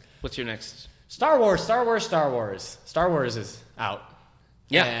 Anyway, what's your next? Star Wars. Star Wars is out.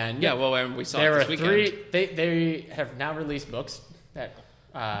 Yeah. And well, we saw there it this are weekend. They have now released books that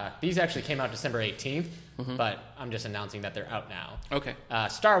these actually came out December 18th, but I'm just announcing that they're out now. Okay.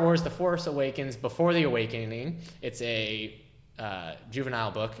 Star Wars: The Force Awakens, Before the Awakening. It's a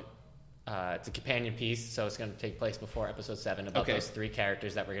juvenile book. It's a companion piece, so it's going to take place before Episode 7 about those three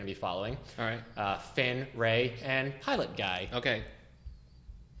characters that we're going to be following. All right. Finn, Rey, and Pilot Guy. Okay.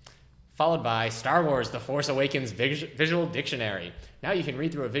 Followed by Star Wars: The Force Awakens Visual Dictionary. Now you can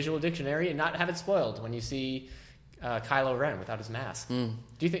read through a visual dictionary and not have it spoiled when you see Kylo Ren without his mask. Do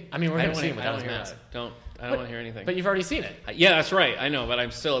you think? I mean, we're going to see him without his mask. I don't want to hear anything. But you've already seen it. Yeah, that's right. I know, but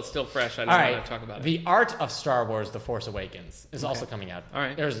it's still fresh. I don't want to talk about it. The Art of Star Wars: The Force Awakens is also coming out. All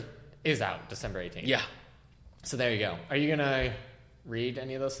right. Is out December 18th. Yeah. So there you go. Are you going to read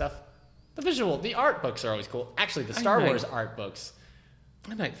any of those stuff? The art books are always cool. Actually, the Star Wars art books.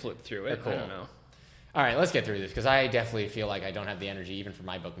 I might flip through it. Cool. I don't know. All right, let's get through this because I definitely feel like I don't have the energy even for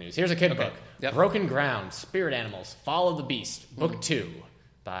my book news. Here's a kid book. Yep. Broken Ground, Spirit Animals, Fall of the Beast, Book 2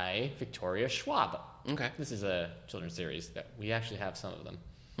 by Victoria Schwab. Okay. This is a children's series that we actually have some of them.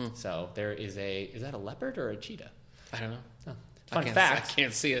 So there is that a leopard or a cheetah? I don't know. Oh. Fun fact. I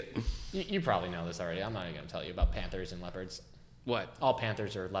can't see it. You probably know this already. I'm not even going to tell you about panthers and leopards. What? All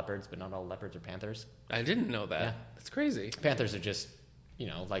panthers are leopards, but not all leopards are panthers. I didn't know that. Yeah. That's crazy. Panthers are just,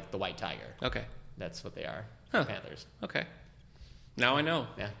 like the white tiger. Okay. That's what they are. Huh. Panthers. Okay. Now I know.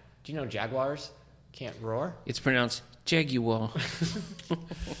 Yeah. Do you know jaguars can't roar? It's pronounced jaguar.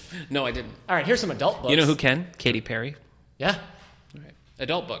 No, I didn't. All right, here's some adult books. You know who can? Katy Perry. Yeah. All right.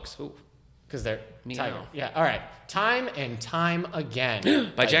 Adult books. Ooh. Because they're Meow. tiger. Yeah. All right. Time and Time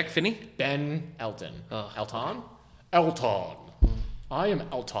Again. By Jack Finney? Ben Elton. Oh. Elton? Elton. I am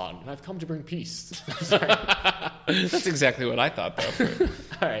Elton, and I've come to bring peace. That's exactly what I thought, though.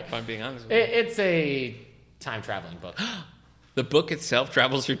 All right. If I'm being honest with you. It's a time-traveling book. The book itself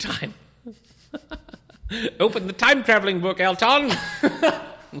travels through time. Open the time-traveling book, Elton.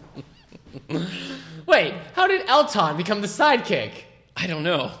 Wait, how did Elton become the sidekick? I don't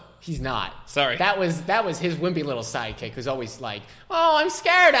know. He's not. Sorry. That was his wimpy little sidekick who's always like, "Oh, I'm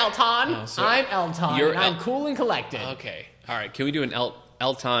scared, Elton. Oh, so I'm Elton. you're And I'm cool and collected." Okay. All right. Can we do an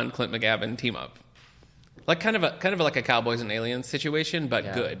Elton Clint McGavin team up? Like kind of like a Cowboys and Aliens situation,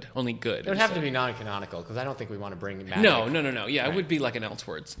 but good. Only good. It would have to be non-canonical because I don't think we want to bring magic. No. Yeah, Right. It would be like an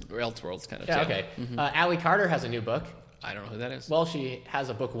Elseworlds kind of Yeah, deal. okay. Allie Carter has a new book. I don't know who that is. Well, she has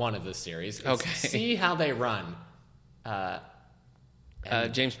a book 1 of this series. It's Okay. See How They Run.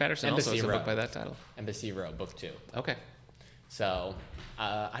 James Patterson also Embassy has a Row. book by that title. Embassy Row, book 2. Okay. So,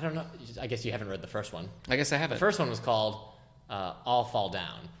 I don't know. I guess you haven't read the first one. I guess I The haven't. first one was called All Fall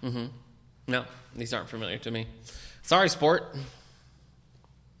Down. No, these aren't familiar to me. Sorry, sport.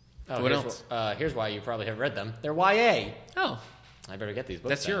 Oh, What here's else? Here's why you probably have read them. They're YA. Oh, I better get these books.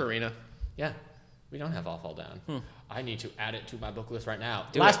 that's then. your arena. Yeah. We don't have All Fall Down. I need to add it to my book list right now.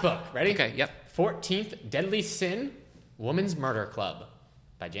 Do Last it. book. Ready? Okay, yep. 14th Deadly Sin, Woman's Murder Club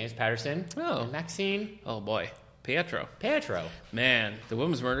by James Patterson Oh. and Maxine Oh, boy. Pietro. Pietro. Man, the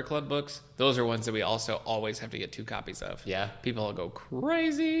Women's Murder Club books, those are ones that we also always have to get 2 copies of. Yeah. People will go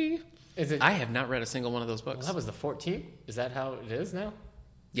crazy. Is it? I have not read a single one of those Well, books. that was the 14th. Is that how it is now?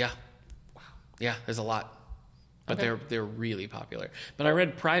 Yeah. Wow. Yeah, there's a lot. But Okay. they're really popular. But I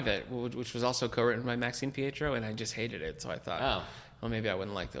read Private, which was also co-written by Maxine Pietro, and I just hated it. So I thought, well, maybe I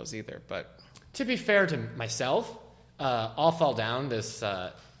wouldn't like those either. But To be fair to myself, All Fall Down, this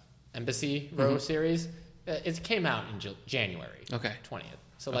Embassy Row series, it came out in January Okay. 20th.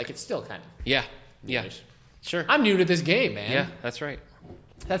 So, like, it's still kind of yeah, newish. sure. I'm new to this game, man. Yeah, that's right.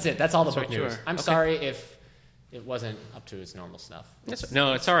 That's it. That's all the book right, you news. are. I'm Okay. sorry if it wasn't up to its normal stuff.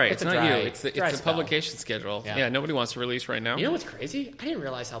 No, it's all right. it's It's a not dry- you. It's the dry spell. publication schedule. Yeah. Yeah, nobody wants to release right now. You know what's crazy? I didn't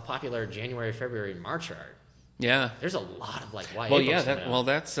realize how popular January, February, and March are. Yeah. There's a lot of, like, YA Well, books yeah. coming out.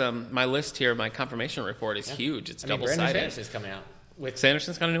 That's my list here. My confirmation report is huge. It's I mean, double Brandon sided. Sanderson's coming out with.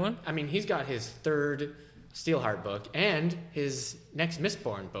 Sanderson's got a new one. I mean, he's got his 3rd Steelheart book and his next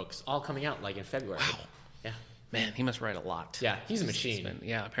Mistborn books all coming out like in February. Wow. Yeah. Man, he must write a lot. Yeah, he's a machine.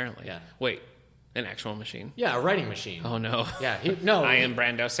 Yeah, apparently. Yeah. Wait, an actual machine? Yeah, a writing machine. Oh no. Yeah, I am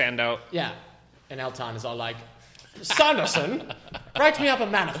Brando Sando. Yeah. And Elton is all like, Sanderson, write me up a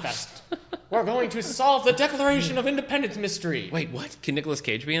manifest. We're going to solve the Declaration of Independence mystery. Wait, what? Can Nicolas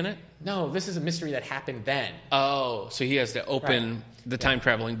Cage be in it? No, this is a mystery that happened then. Oh, so he has to open the time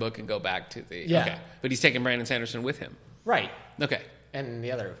traveling book and go back to the. Yeah. Okay, but he's taking Brandon Sanderson with him. Right. Okay. And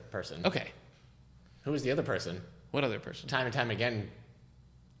the other person. Okay. Who was the other person? What other person? Time and time again,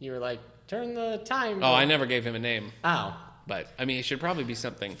 you were like, turn the time. Oh, I never gave him a name, Oh, but I mean, it should probably be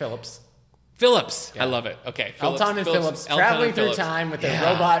something. Phillips. Phillips. Yeah. I love it. Okay. Elton and Phillips traveling through time with their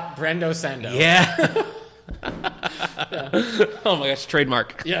robot Brendo Sendo. Yeah. Oh my gosh,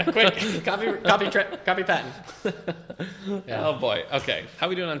 trademark. Yeah, quick. copy patent. Yeah. Oh boy. Okay. How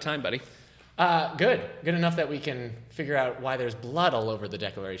we doing on time, buddy? Good. Good enough that we can figure out why there's blood all over the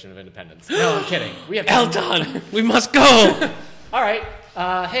Declaration of Independence. No, I'm kidding. We have time. Elton, we must go. All right.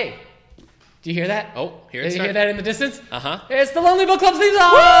 Hey, do you hear that? Oh, here Did it's you hear that in the distance? Uh-huh. It's the Lonely Book Club's theme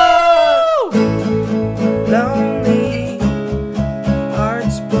song! Lonely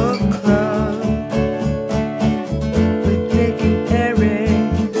Hearts Book Club with Nick and Eric.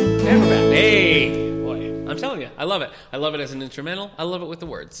 And we're back. Hey, boy, I'm telling you, I love it. I love it as an instrumental. I love it with the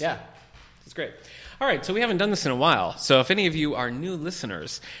words. Yeah. It's great. All right, so we haven't done this in a while. So if any of you are new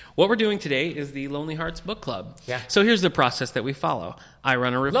listeners, what we're doing today is the Lonely Hearts Book Club. Yeah. So here's the process that we follow. I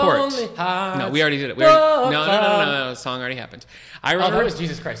run a report. Lonely Hearts No, we already did it. Book No. The song already happened. I Oh, run that was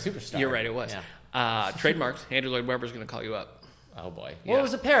Jesus Christ Superstar. You're right, it was. Yeah. Trademarked. Andrew Lloyd Webber's going to call you up. Oh, boy. Yeah. Well, it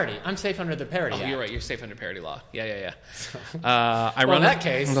was a parody. I'm safe under the parody Oh, act. you're right. You're safe under parody law. Yeah. Well, in that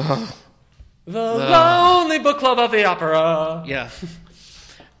case, the Lonely Book Club of the Opera. Yeah.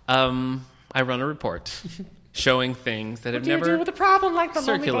 I run a report showing things that have What do you do never with a problem like the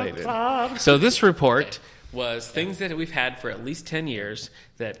Lonely Book circulated. Club? So this report was things that we've had for at least 10 years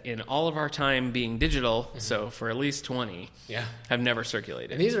that in all of our time being digital, so for at least 20, Yeah. have never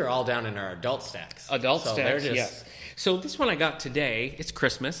circulated. And these are all down in our adult stacks. Adult so stacks, they're just, yes. So this one I got today. It's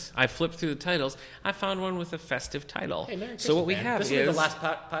Christmas. I flipped through the titles. I found one with a festive title. Hey, Merry Christmas, so what we man. have this is will be the last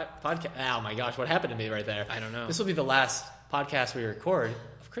podcast. Oh my gosh, what happened to me right there? I don't know. This will be the last podcast we record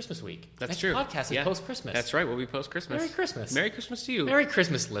of Christmas week. That's Next true. Podcast is post-Christmas. That's right. We'll be post-Christmas. Merry Christmas. Merry Christmas to you. Merry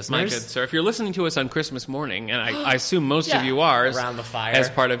Christmas, My listeners. good sir. If you're listening to us on Christmas morning, and I assume most of Yeah, you are, around the fire. as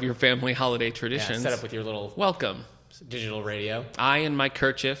part of your family holiday Yeah, traditions, set up with your little welcome. digital radio. I and my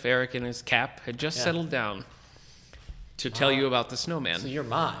kerchief, Eric and his cap, had just Yeah. settled down to tell you about the snowman. So you're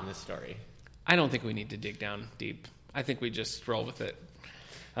Ma in this story. I don't think we need to dig down deep. I think we just roll with it.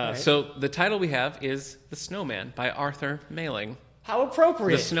 Right. So the title we have is The Snowman by Arthur Maling. How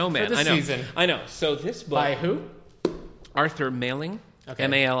appropriate. The Snowman. For the I know. season. I know. So this book By who? Arthur Maling, Okay.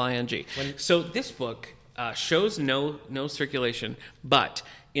 Maling. So this book shows no circulation, but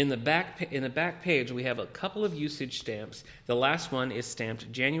in the back page we have a couple of usage stamps. The last one is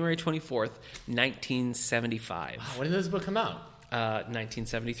stamped January 24th, 1975. When did this book come out?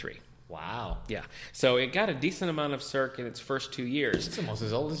 1973. Wow. Yeah. So it got a decent amount of circ in its first 2 years. It's almost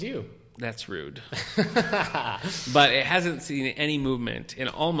as old as you. That's rude. But it hasn't seen any movement in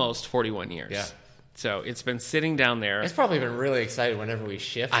almost 41 years. Yeah. So it's been sitting down there. It's probably been really excited whenever we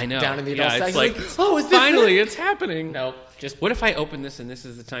shift I know. down in the adult Yeah, it's section. like, oh, is this finally, it? it's happening. No, just What if I open this and this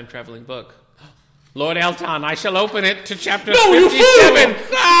is the time traveling book? Lord Elton, I shall open it to chapter No, you 57.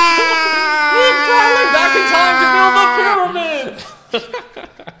 fool! We're traveling back in time to build the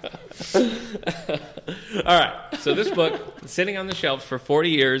pyramid. All right. So this book, sitting on the shelves for 40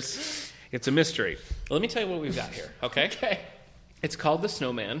 years, it's a mystery. Let me tell you what we've got here, okay? Okay. It's called The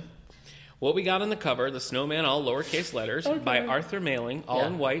Snowman. What we got on the cover, The Snowman, all lowercase letters, by Arthur Maling, all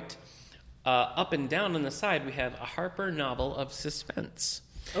in white. Up and down on the side, we have a Harper novel of suspense.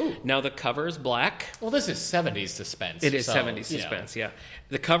 Oh. Now, the cover is black. Well, this is 70s suspense. It is so, 70s suspense, yeah.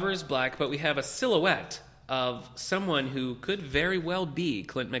 The cover is black, but we have a silhouette of someone who could very well be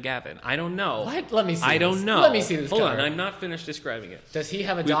Clint McGavin. I don't know. What? Let me see I this. don't know. Let me see this Hold cover. on, I'm not finished describing it. Does he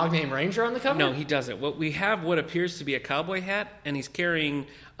have a dog named Ranger on the cover? No, he doesn't. What we have what appears to be a cowboy hat, and he's carrying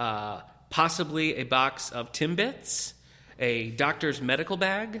possibly a box of Timbits, a doctor's medical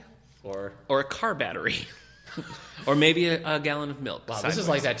bag, Or a car battery, or maybe a gallon of milk. wow, sideways. this is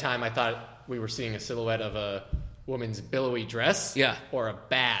like that time I thought we were seeing a silhouette of a woman's billowy dress. Yeah. Or a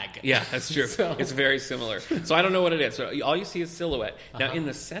bag. Yeah, that's true. So- It's very similar. So I don't know what it is. So all you see is silhouette. Now, Uh-huh. in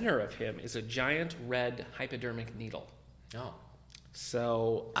the center of him is a giant red hypodermic needle. Oh.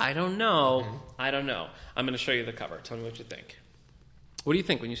 So I don't know. Mm-hmm. I don't know. I'm going to show you the cover. Tell me what you think. What do you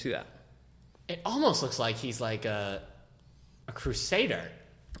think when you see that? It almost looks like he's like a crusader.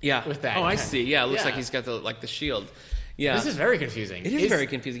 Yeah. With that Oh, I kind. see. Yeah, it looks Yeah. like he's got the shield. Yeah. This is very confusing. It is very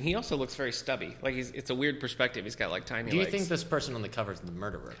confusing. He also looks very stubby. Like it's a weird perspective. He's got like tiny Do you legs. think this person on the cover is the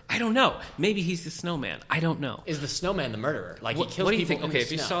murderer? I don't know. Maybe he's the snowman. I don't know. Is the snowman the murderer? Like he kills What do you people think? in Okay, the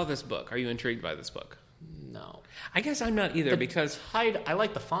if you snow? saw this book, are you intrigued by this book? No. I guess I'm not either because I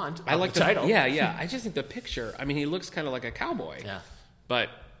like the font. I like the title. Yeah. I just think the picture. I mean, he looks kind of like a cowboy. Yeah. But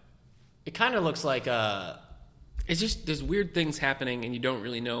It kind of looks like it's just there's weird things happening, and you don't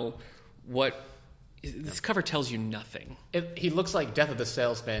really know what. This cover tells you nothing. he looks like Death of the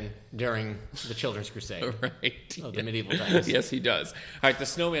Salesman during the Children's Crusade. Right. Of the medieval times. Yes, he does. All right, The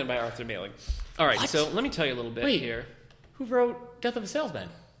Snowman by Arthur Maling. All right, What? so let me tell you a little bit Wait. here. Who wrote Death of a Salesman?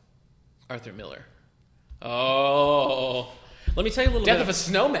 Arthur Miller. Oh. Let me tell you a little Death bit. of a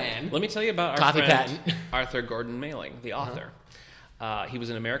Snowman. Let me tell you about our Coffee friend patent. Arthur Gordon Maling, the author. He was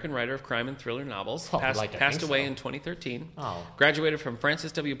an American writer of crime and thriller novels. Oh, I'd like to passed think away so. in 2013. Oh. Graduated from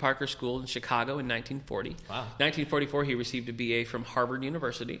Francis W. Parker School in Chicago in 1940. Wow. 1944, he received a BA from Harvard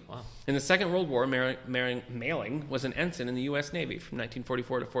University. Wow. In the Second World War, Maling was an ensign in the U.S. Navy from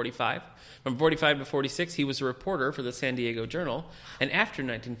 1944 to 45. From 45 to 46, he was a reporter for the San Diego Journal. And after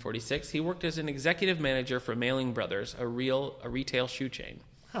 1946, he worked as an executive manager for Maling Brothers, a retail shoe chain.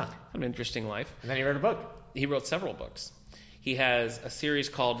 Huh. An interesting life. And then he wrote a book. He wrote several books. He has a series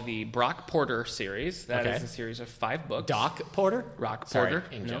called the Brock Porter series. That is Okay. a series of 5 books. Doc Porter? Rock Sorry, Porter.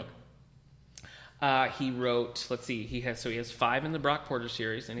 in No. joke. He wrote, let's see, he has 5 in the Brock Porter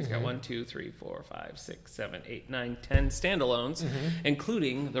series, and he's Mm-hmm. got 1, 2, 3, 4, 5, 6, 7, 8, 9, 10 standalones, Mm-hmm.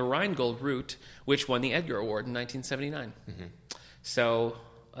 including the Rheingold Route, which won the Edgar Award in 1979. Mm-hmm. So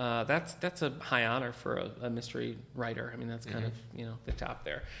that's a high honor for a mystery writer. I mean, that's kind of the top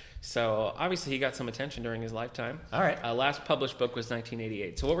there. So obviously he got some attention during his lifetime. All right. Last published book was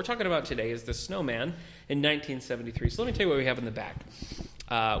 1988. So what we're talking about today is The Snowman in 1973. So let me tell you what we have in the back.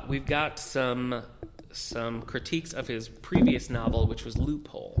 We've got some critiques of his previous novel, which was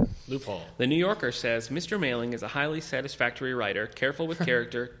Loophole. Loophole. The New Yorker says, Mr. Maling is a highly satisfactory writer, careful with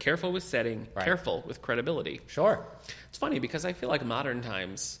character, careful with setting, Right. careful with credibility. Sure. It's funny because I feel like modern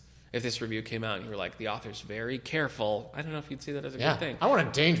times, if this review came out and you were like, the author's very careful, I don't know if you'd see that as a Yeah. good thing. I want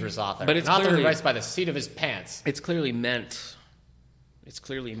a dangerous author. But it's an author clearly- who writes by the seat of his pants. It's clearly meant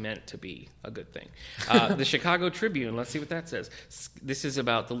to be a good thing. The Chicago Tribune, let's see what that says. This is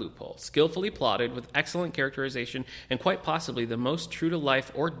about The Loophole. Skillfully plotted with excellent characterization and quite possibly the most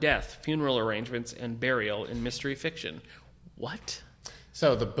true-to-life or death funeral arrangements and burial in mystery fiction. What?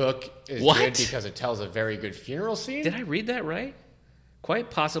 So the book is What? good because it tells a very good funeral scene? Did I read that right?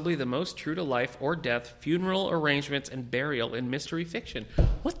 Quite possibly the most true-to-life or death, funeral arrangements, and burial in mystery fiction.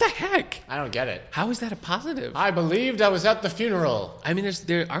 What the heck? I don't get it. How is that a positive? I believed I was at the funeral. I mean,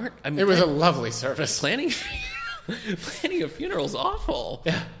 there aren't... I mean, It was a lovely service. planning a funeral's awful.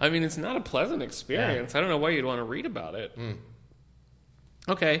 Yeah. I mean, it's not a pleasant experience. I don't know why you'd want to read about it.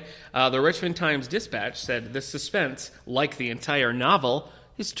 Okay. The Richmond Times-Dispatch said the suspense, like the entire novel,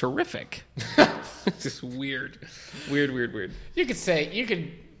 is terrific. It's just weird. Weird. You could say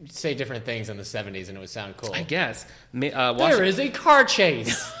different things in the 70s and it would sound cool. I guess. There is a car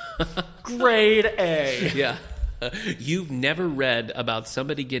chase. Grade A. Yeah. You've never read about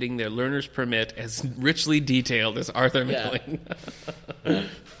somebody getting their learner's permit as richly detailed as Arthur Malling.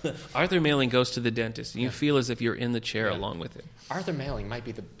 Arthur Malling goes to the dentist, and you feel as if you're in the chair along with him. Arthur Malling might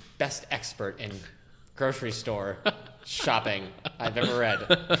be the best expert in grocery store shopping I've ever read.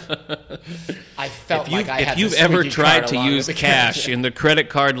 I felt like I had If you've the ever squeaky tried card to along use with the cash kid. in the credit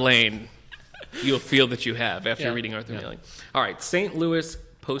card lane, you'll feel that you have after Yeah. reading Arthur Malling. All right, St. Louis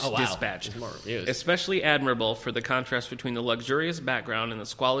Post-Dispatch. There's more reviews. Especially admirable for the contrast between the luxurious background and the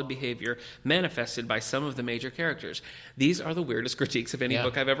squalid behavior manifested by some of the major characters. These are the weirdest critiques of any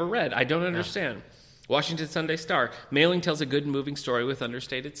book I've ever read. I don't understand. Washington Sunday Star. Malling tells a good and moving story with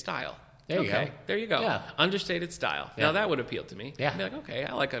understated style. There you go. There you go. Yeah. Understated style. Yeah. Now that would appeal to me. Yeah. I'd be like, okay,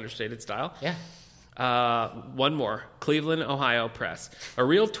 I like understated style. Yeah. One more. Cleveland, Ohio Press. A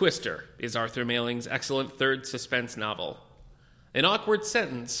real twister is Arthur Malling's excellent third suspense novel. An awkward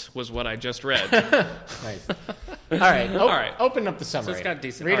sentence was what I just read. Nice. All right. All right. Open up the summary. So it's got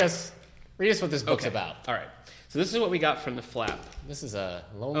decent Read art. us what this book's about. All right. So this is what we got from the flap. This is a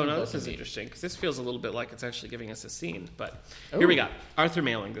lonely Oh, no, book this is indeed. interesting because this feels a little bit like it's actually giving us a scene. But Ooh. here we got Arthur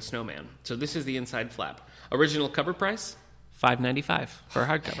Malling, the Snowman. So this is the inside flap. Original cover price, $5.95 for a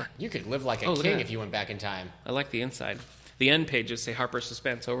hardcover. You could live like a Oh, look at king that. if you went back in time. I like the inside. The end pages say Harper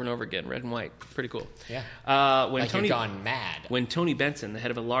Suspense over and over again, red and white. Pretty cool. Yeah. When Like Tony you've gone mad. When Tony Benson, the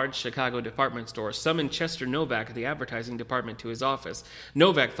head of a large Chicago department store, summoned Chester Novak of the advertising department to his office,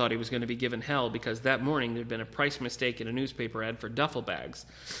 Novak thought he was going to be given hell because that morning there'd been a price mistake in a newspaper ad for duffel bags.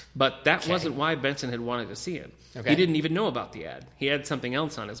 But that wasn't why Benson had wanted to see him. Okay. He didn't even know about the ad. He had something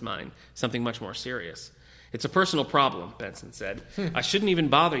else on his mind, something much more serious. It's a personal problem, Benson said. I shouldn't even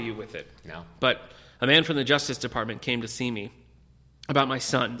bother you with it. No. But a man from the Justice Department came to see me about my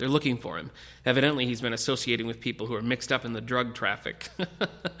son. They're looking for him. Evidently, he's been associating with people who are mixed up in the drug traffic.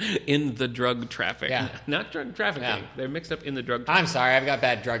 In the drug traffic. Yeah. Not drug trafficking. Yeah. They're mixed up in the drug traffic. I'm sorry, I've got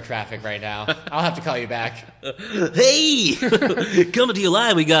bad drug traffic right now. I'll have to call you back. Hey! Coming to you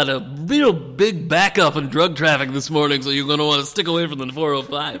live, we got a real big backup in drug traffic this morning, so you're going to want to stick away from the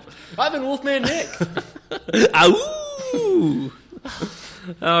 405. I've been Wolfman Nick. Ow!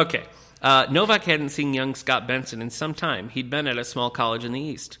 Okay. Novak hadn't seen young Scott Benson in some time. He'd been at a small college in the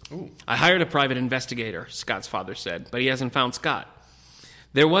East. Ooh. I hired a private investigator, Scott's father said, but he hasn't found Scott.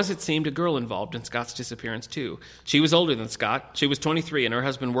 There was, it seemed, a girl involved in Scott's disappearance, too. She was older than Scott. She was 23, and her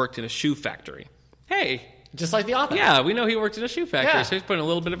husband worked in a shoe factory. Hey, Just like the author. yeah, we know he worked in a shoe factory, Yeah. so he's putting a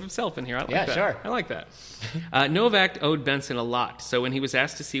little bit of himself in here. I like Yeah, that. sure. I like that. Novak owed Benson a lot, so when he was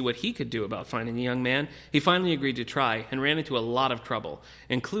asked to see what he could do about finding the young man, he finally agreed to try and ran into a lot of trouble,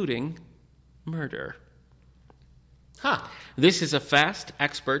 including murder. Huh. This is a fast,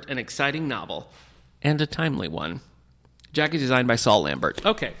 expert, and exciting novel, and a timely one. Jacket designed by Saul Lambert.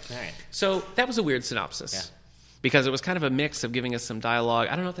 Okay, All right. so that was a weird synopsis. Yeah. Because it was kind of a mix of giving us some dialogue.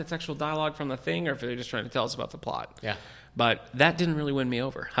 I don't know if that's actual dialogue from the thing or if they're just trying to tell us about the plot. Yeah. But that didn't really win me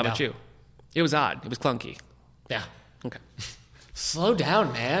over. How about No. you? It was odd. It was clunky. Yeah. Okay. Slow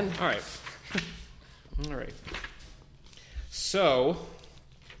down, man. All right. All right. So,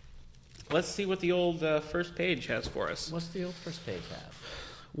 let's see what the old first page has for us. What's the old first page have?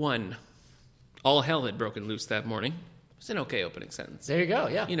 1. All hell had broken loose that morning. It's an okay opening sentence. There you go.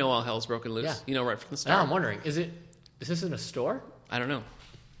 Yeah. You know all hell's broken loose. Yeah. You know right from the Now start. I'm wondering, is this in a store? I don't know.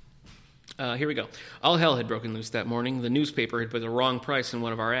 Here we go. All hell had broken loose that morning. The newspaper had put the wrong price in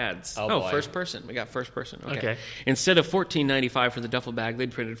one of our ads. Oh, boy. First person. We got first person. Okay. Instead of $14.95 for the duffel bag, they'd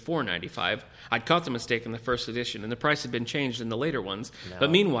printed $4.95. I'd caught the mistake in the first edition, and the price had been changed in the later ones. No.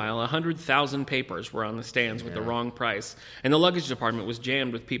 But meanwhile, 100,000 papers were on the stands with the wrong price, and the luggage department was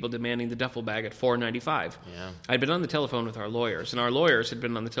jammed with people demanding the duffel bag at $4.95. Yeah. I'd been on the telephone with our lawyers, and our lawyers had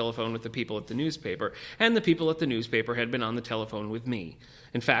been on the telephone with the people at the newspaper, and the people at the newspaper had been on the telephone with me.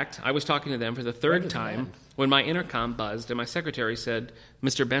 In fact, I was talking to them for the third does it time end? when my intercom buzzed and my secretary said,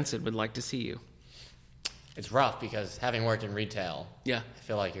 Mr. Benson would like to see you. It's rough because having worked in retail, Yeah. I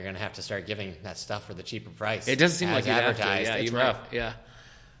feel like you're going to have to start giving that stuff for the cheaper price. It doesn't seem as like you'd have to. advertised. Yeah, it's you rough. might. Yeah.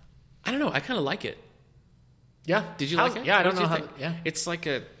 I don't know. I kind of like it. Yeah. Did you like it? Yeah, I don't What know did how. you think? Yeah. It's like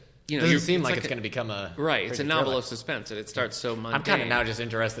a, you know, Doesn't seem like like it's going to become a right. It's a crazy novel thriller. of suspense, and it starts so mundane. I'm kind of now just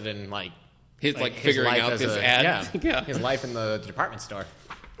interested in his figuring life out as this a- ad. Yeah, his life in the department store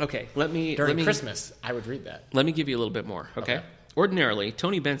Okay, let me during Christmas. I would read that. Let me give you a little bit more, okay? Okay. Ordinarily,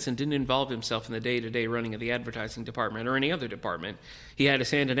 Tony Benson didn't involve himself in the day-to-day running of the advertising department or any other department. He had his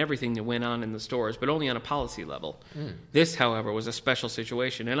hand in everything that went on in the stores, but only on a policy level. This, however, was a special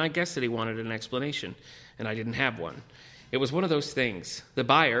situation, and I guessed that he wanted an explanation, and I didn't have one. It was one of those things. The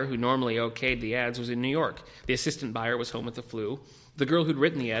buyer, who normally okayed the ads, was in New York. The assistant buyer was home with the flu. The girl who'd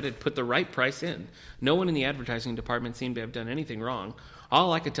written the ad had put the right price in. No one in the advertising department seemed to have done anything wrong.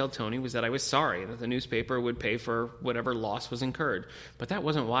 All I could tell Tony was that I was sorry, that the newspaper would pay for whatever loss was incurred. But that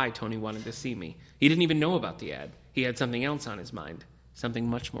wasn't why Tony wanted to see me. He didn't even know about the ad. He had something else on his mind. Something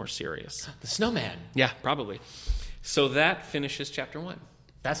much more serious. The Snowman. Yeah, probably. So that finishes chapter 1.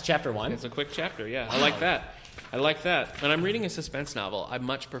 That's chapter 1. It's a quick chapter, yeah. I like that. I like that. When I'm reading a suspense novel, I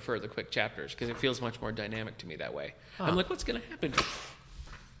much prefer the quick chapters because it feels much more dynamic to me that way. I'm like, what's going to happen?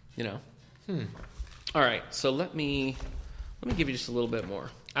 You know? All right, so let me give you just a little bit more.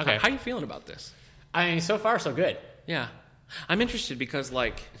 Okay. How are you feeling about this? I mean, so far so good. Yeah. I'm interested because,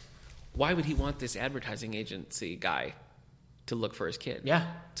 why would he want this advertising agency guy to look for his kid? Yeah.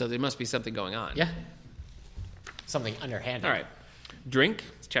 So there must be something going on. Yeah. Something underhanded. All right. Drink,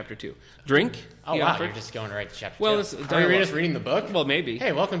 it's chapter 2. Drink. Oh, he wow. offered- You're just going right to chapter 2. Well, it's Are you dialogue. just reading the book? Well, maybe.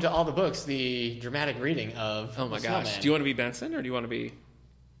 Hey, welcome to All the Books, the dramatic reading of Oh my The gosh. Snowman. Do you want to be Benson or do you want to be...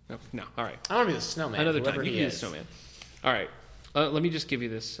 No. All right. I want to be the Snowman. Another whoever time. You he can be the is. snowman. All right. Let me just give you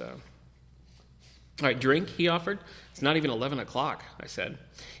this. All right. Drink, he offered. It's not even 11 o'clock, I said.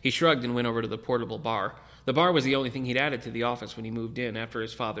 He shrugged and went over to the portable bar. The bar was the only thing he'd added to the office when he moved in after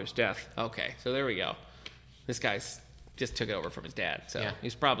his father's death. Okay. So there we go. This guy's just took it over from his dad. So Yeah.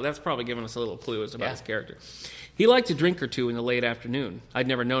 that's probably giving us a little clue as about Yeah. his character. He liked a drink or two in the late afternoon. I'd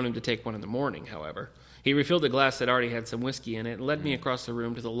never known him to take one in the morning, however. He refilled a glass that already had some whiskey in it and led me across the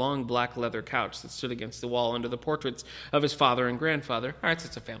room to the long black leather couch that stood against the wall under the portraits of his father and grandfather. All right, so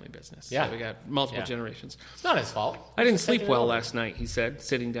it's a family business. Yeah. So we got multiple Yeah. generations. It's not his fault. I didn't He's just sleep taking it well over. last night, he said,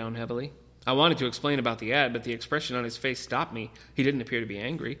 sitting down heavily. I wanted to explain about the ad, but the expression on his face stopped me. He didn't appear to be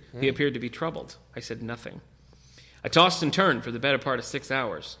angry. He appeared to be troubled. I said nothing. I tossed and turned for the better part of 6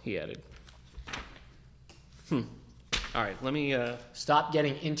 hours, he added. All right, let me... Stop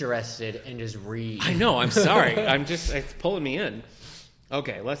getting interested and just read. I know, I'm sorry. It's pulling me in.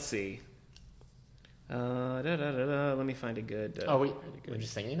 Okay, let's see. Let me find a good... Oh, we're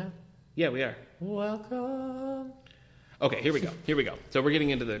just singing now? Yeah, we are. Welcome. Okay, here we go. So we're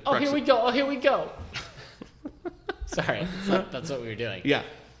getting into the... Oh, crux here we of- go. Oh, here we go. Sorry. That's what we were doing. Yeah.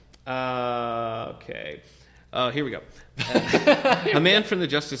 Okay. Here we go. A man from the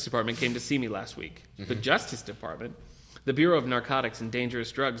Justice Department came to see me last week. The Justice Department? The Bureau of Narcotics and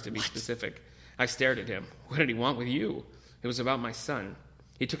Dangerous Drugs, to be specific. I stared at him. What did he want with you? It was about my son.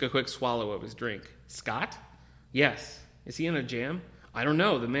 He took a quick swallow of his drink. Scott? Yes. Is he in a jam? I don't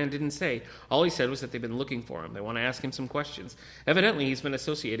know. The man didn't say. All he said was that they've been looking for him. They want to ask him some questions. Evidently, he's been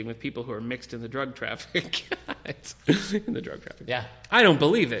associating with people who are mixed in the drug traffic. In the drug traffic. Yeah. I don't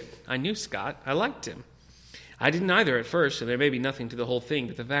believe it. I knew Scott. I liked him. I didn't either at first, and there may be nothing to the whole thing,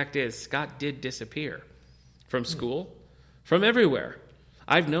 but the fact is, Scott did disappear. From school? From everywhere.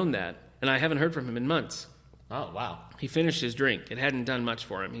 I've known that, and I haven't heard from him in months. Oh, wow. He finished his drink. It hadn't done much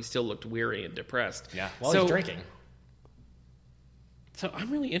for him. He still looked weary and depressed. Yeah. Well, so, he's drinking. So I'm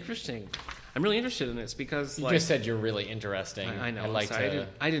really interested in this because, You just said you're really interesting. I know. I'd like sorry, to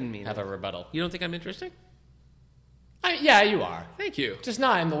I didn't mean have it. a rebuttal. You don't think I'm interesting? Yeah, you are. Thank you. Just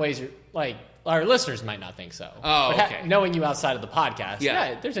not in the ways you're like. Our listeners might not think so. Oh, But okay. knowing you outside of the podcast,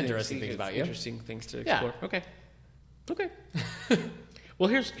 Yeah. there's interesting things It's about you. Interesting things to Yeah. explore. Okay. Well,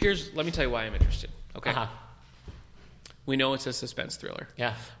 here's. Let me tell you why I'm interested. Okay. Uh-huh. We know it's a suspense thriller.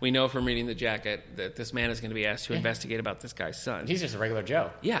 Yeah. We know from reading the jacket that this man is going to be asked to investigate about this guy's son. He's just a regular Joe.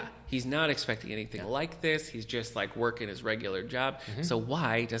 Yeah, he's not expecting anything like this. He's just like working his regular job. So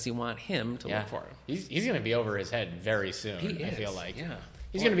why does he want him to look for him? He's going to be over his head very soon, He I is, feel like. yeah.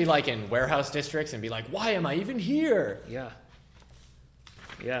 He's going to be like in warehouse districts and be like, why am I even here?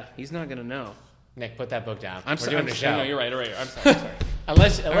 Yeah, he's not going to know. Nick, put that book down. I'm We're sorry. doing a show. No, you're right. I'm sorry.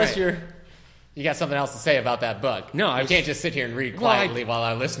 Unless right. you got something else to say about that book. No, I can't just sit here and read Well, quietly while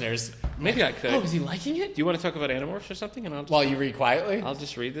our listeners. Maybe I could. Oh, is he liking it? Do you want to talk about Animorphs or something? And While you read quietly? I'll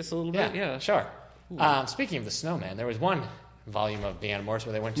just read this a little bit. Yeah. sure. Speaking of the Snowman, there was one volume of the Animorphs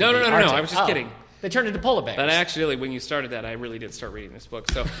where they went to No, the no, no, no, Arctic. I was just Oh, kidding. They turned into polar bears. But actually, when you started that, I really did start reading this book.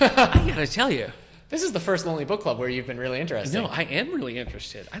 So I gotta tell you, This is the first Lonely Book Club where you've been really interested. no, I am really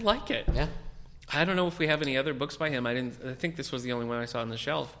interested. I like it. Yeah. I don't know if we have any other books by him. I think this was the only one I saw on the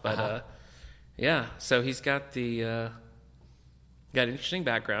shelf. But yeah, so he's got got an interesting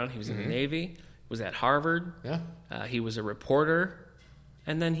background. He was in the Navy, was at Harvard. Yeah. He was a reporter,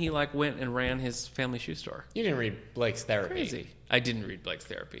 and then he went and ran his family shoe store. You didn't read Blake's Therapy. Crazy. I didn't read Blake's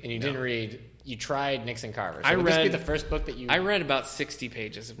Therapy. And you tried Nixon Carver. So I would this be read- the first book that you... I read about 60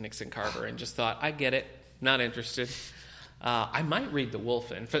 pages of Nixon Carver and just thought, I get it, not interested. I might read The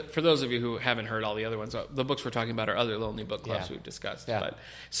Wolf Inn. For those of you who haven't heard all the other ones, the books we're talking about are other lonely book clubs we've discussed. Yeah. But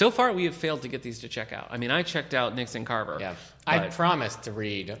so far, we have failed to get these to check out. I mean, I checked out Nixon Carver. Yeah. I promised to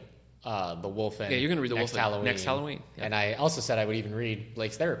read The Wolf Inn. Yeah, you're going to read The Wolf Inn next Halloween. Yeah. And I also said I would even read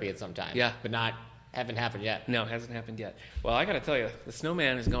Blake's Therapy at some time. Yeah. But haven't happened yet. No, it hasn't happened yet. Well, I got to tell you, The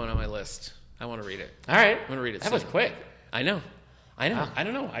Snowman is going on my list. I want to read it. All right. I want to read it That soon. was quick. I know. Wow. I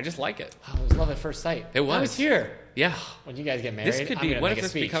don't know. I just like it. Oh, it was love at first sight. It was. I was here. Yeah. When you guys get married, This could I'm be. gonna What make if a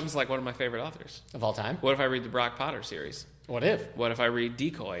this speech. becomes one of my favorite authors? Of all time? What if I read the Brock Potter series? What if? What if I read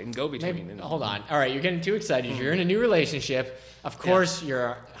Decoy and Go Between? Maybe, hold on. All right, you're getting too excited. You're in a new relationship. Of course,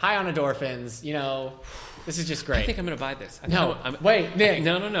 you're high on endorphins. This is just great. I think I'm going to buy this. Wait, Nick.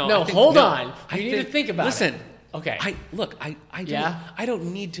 No. No, hold on. You need to think about it. Listen. Okay. I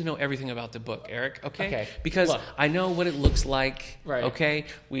don't need to know everything about the book, Eric. Okay. Because Look. I know what it looks like. Right. Okay.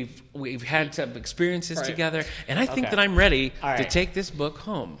 We've had some experiences Right. together, and I think Okay. that I'm ready All to right. take this book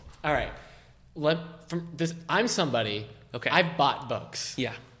home. All right. I'm somebody. Okay. I've bought books.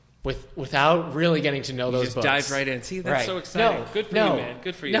 Yeah. Without really getting to know You those just books. dived right in. See, that's Right. so exciting. No, Good for no, you, man.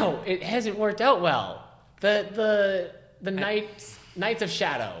 Good for you. No, it hasn't worked out well. The Knights of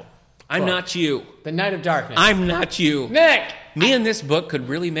Shadow. I'm book. not you. The Night of Darkness. I'm not you. Nick. Me and this book could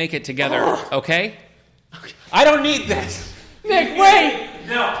really make it together. Okay. I don't need this. Nick, wait.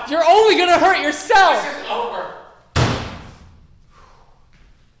 No. You're only gonna hurt yourself. This is over.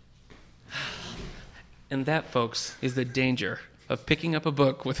 And that, folks, is the danger of picking up a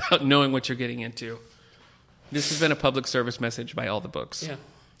book without knowing what you're getting into. This has been a public service message by All the Books. Yeah.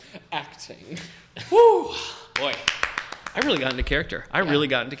 Acting. Woo! Boy, I really got into character.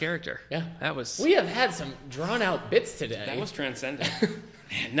 Yeah. That was We have had some drawn out bits today. that was transcendent. Man,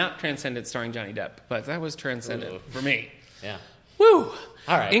 not transcendent starring Johnny Depp, but that was transcendent Ooh. for me. Yeah. Woo!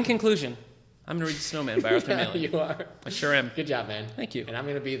 All right. In conclusion, I'm going to read The Snowman by Arthur Yeah, Miller. you are. I sure am. Good job, man. Thank you. And I'm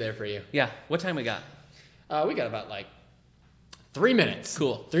gonna be there for you. Yeah. What time we got? We got about 3 minutes.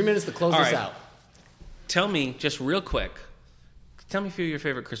 Cool. 3 minutes to close All this right. out. Tell me, just real quick, tell me a few of your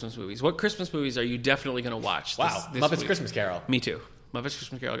favorite Christmas movies. What Christmas movies are you definitely going to watch this Muppets week? Christmas Carol. Me too. Muppets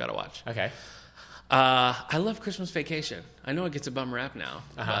Christmas Carol got to watch. Okay. I love Christmas Vacation. I know it gets a bum rap now,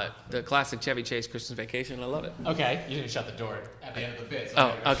 Uh-huh. but the classic Chevy Chase Christmas Vacation, I love it. Okay. You didn't shut the door at the end of the bit.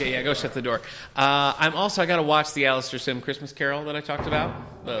 Oh, okay, yeah, go shut the door. I got to watch the Alistair Sim Christmas Carol that I talked about.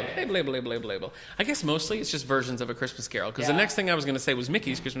 Label. I guess mostly it's just versions of A Christmas Carol, because the Yeah. next thing I was going to say was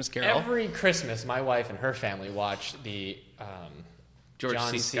Mickey's Christmas Carol. Every Christmas, my wife and her family watch the George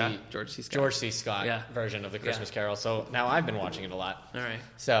John C. Scott Yeah. version of the Christmas Carol. So now I've been watching it a lot. All right.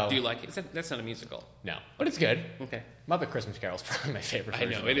 So Do you like it? That's not a musical. No, but it's good. Okay. It Christmas Carol is probably my favorite. I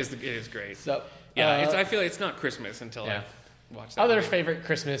version know of it is great. So Yeah, I feel like it's not Christmas until Yeah. I watch that. Other movie. favorite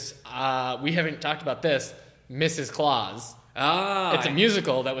Christmas. We haven't talked about this. Mrs. Claus. Ah, It's a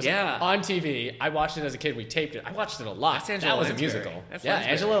musical that was yeah. on TV. I watched it as a kid. We taped it. I watched it a lot. That's Angela that was Lansbury. a musical. That's yeah,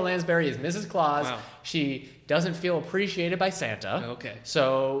 Lansbury. Angela Lansbury is Mrs. Claus. Wow. She doesn't feel appreciated by Santa. Okay.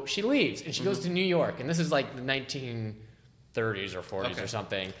 So she leaves and she goes to New York. And this is like the 1930s or 40s Okay. or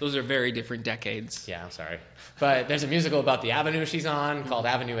something. Those are very different decades. Yeah, I'm sorry. But there's a musical about the avenue she's on called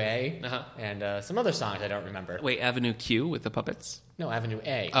Avenue A. Uh-huh. And some other songs I don't remember. Wait, Avenue Q with the puppets? No, Avenue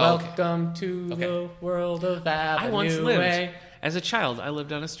A. Oh, okay. Welcome to Okay. the world of Avenue I once lived. A. As a child, I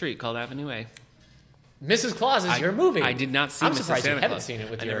lived on a street called Avenue A. Mrs. Claus is your movie. I did not see I'm Mrs. surprised Santa you haven't Claus. seen it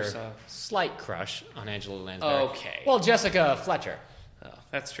with I your never saw. slight crush on Angela Lansbury. Okay. Well, Jessica Fletcher. Oh,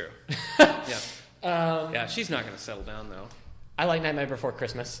 that's true. Yeah. Yeah, she's not going to settle down, though. I like Nightmare Before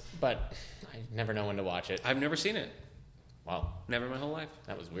Christmas, but I never know when to watch it. I've never seen it. Wow, Never in my whole life.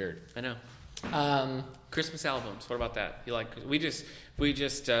 that was weird. I know. Um, Christmas albums. What about that? You like? We just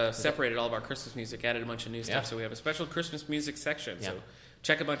separated all of our Christmas music, added a bunch of new stuff, Yeah. so we have a special Christmas music section. Yeah. So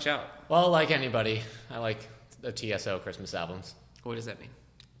check a bunch out. well, like anybody, I like the TSO Christmas albums. What does that mean?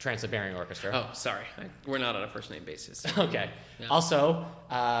 Trans-Siberian Orchestra. Oh, sorry. We're not on a first name basis. Okay. Yeah. Also,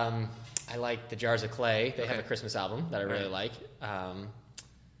 I like the Jars of Clay. They have Okay. a Christmas album that I really Right. like.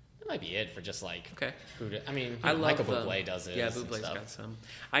 That might be it for just like. Okay. I mean, I love Michael Bublé does it. Yeah, Bublé's got some.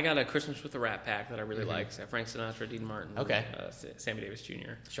 I got a Christmas with the Rat Pack that I really like. So Frank Sinatra, Dean Martin, Okay. Sammy Davis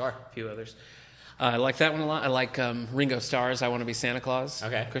Jr., Sure. a few others. I like that one a lot. I like Ringo Starr's "I Want to Be Santa Claus"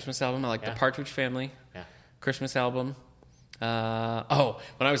 Christmas album. I like the Partridge Family Christmas album. When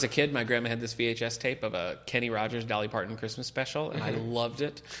I was a kid, my grandma had this VHS tape of a Kenny Rogers, Dolly Parton Christmas special, and I loved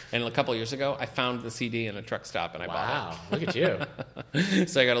it. And a couple of years ago, I found the CD in a truck stop, and I bought it. Wow, look at you.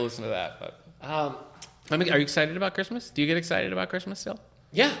 So I got to listen to that. But are you excited about Christmas? Do you get excited about Christmas still?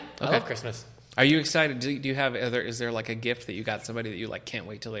 Yeah, I love Christmas. Are you excited? Do you have is there like a gift that you got somebody that you like can't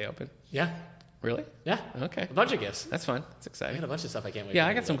wait till they open? Yeah. Really? Yeah. Okay. A bunch of gifts. That's fun. That's I exciting. got a bunch of stuff I can't wait. Yeah,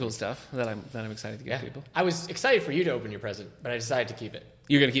 I got some cool stuff that I'm excited to give people. I was excited for you to open your present, but I decided to keep it.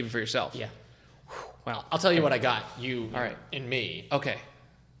 You're gonna keep it for yourself. Yeah. Wow. I'll tell you what I got you. All right. And me. Okay.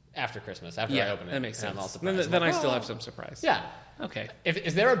 After Christmas, after I open it. That makes sense. I'm all surprised. Then I still have some surprise. Yeah. Okay.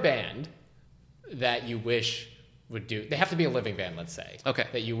 Is there a band that you wish would do? They have to be a living band, let's say. Okay.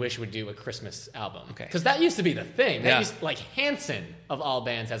 That you wish would do a Christmas album. Okay. Because that used to be the thing. Yeah. Like Hanson of all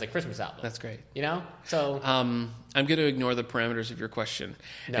bands has a Christmas album. That's great. You know? So I'm going to ignore the parameters of your question.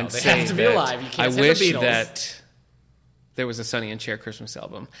 No, and they say have to be that alive. You can't I say the wish Beatles. that there was a Sonny and Cher Christmas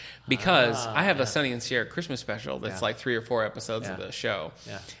album because I have a Sonny and Cher Christmas special that's like 3 or 4 episodes of the show.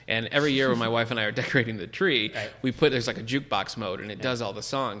 Yeah. And every year when my wife and I are decorating the tree, Right. there's like a jukebox mode and it does all the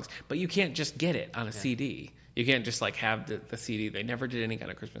songs, but you can't just get it on a CD. You can't just like have the CD. They never did any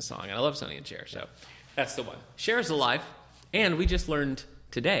kind of Christmas song. And I love Sonny and Cher, so that's the one. Cher's alive, and we just learned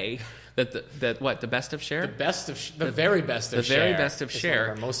today that the best of Cher? the best of the very best of the very Cher best of is Cher. one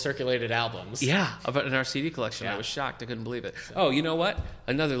of our most circulated albums. Yeah, in our CD collection. Yeah. I was shocked. I couldn't believe it. Oh, you know what?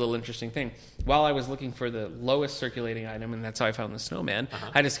 Another little interesting thing. While I was looking for the lowest circulating item, and that's how I found the Snowman,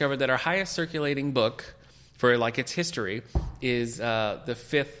 I discovered that our highest circulating book for like its history is the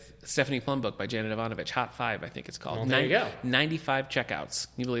 5th Stephanie Plum book by Janet Ivanovich, Hot 5, I think it's called. Well, there you go. 95 checkouts.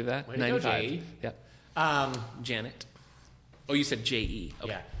 Can you believe that? Way to go, 95. J.E. Yep. Janet. Oh, you said J.E.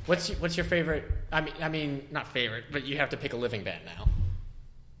 Okay. Yeah. What's your favorite? I mean, not favorite, but you have to pick a living band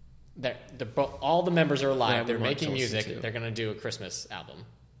now. All the members are Yeah, alive. we They're want making to listen music. to. They're going to do a Christmas album.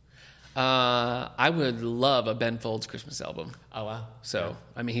 I would love a Ben Folds Christmas album. Oh wow. So,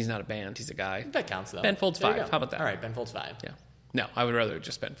 I mean, he's not a band. He's a guy. That counts though. Ben Folds There you 5. go. How about that? All right, Ben Folds 5. Yeah. No, I would rather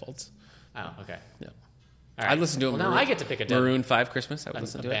just Ben Folds. Oh, okay. No. All right. I'd listen to a Well, now I get to pick a Maroon 5 Christmas. I would a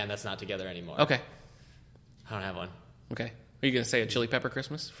listen to band it. that's not together anymore. Okay. I don't have one. Okay. Are you going to say a Chili Pepper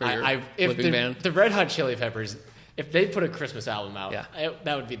Christmas for your If living band? the Red Hot Chili Peppers, if they put a Christmas album out,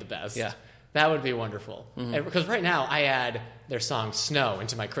 that would be the best. Yeah. That would be wonderful. Because right now I add their song "Snow"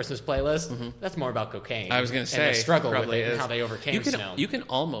 into my Christmas playlist. That's more about cocaine. I was going to say and the struggle with probably it and is. how they overcame snow. You can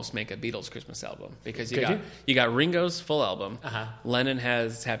almost make a Beatles Christmas album because Could you got Ringo's full album. Uh-huh. Lennon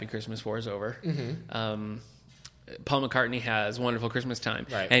has Happy Christmas, War's Over. Paul McCartney has Wonderful Christmas Time.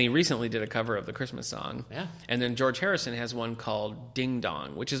 Right. And he recently did a cover of the Christmas song. Yeah. And then George Harrison has one called Ding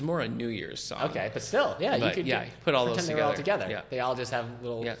Dong, which is more a New Year's song. Okay, but still, yeah, But, you could put all those pretend they were all together. together. Yeah. They all just have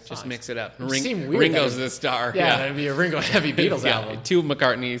little Yeah, just songs. mix it up. It would seem weird Ringo's that the star. Yeah, that'd be a Ringo heavy Beatles Yeah, album. 2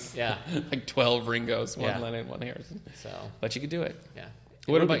 McCartneys. Yeah. Like 12 Ringos, 1 Yeah. Lennon, 1 Harrison. So But you could do it. yeah.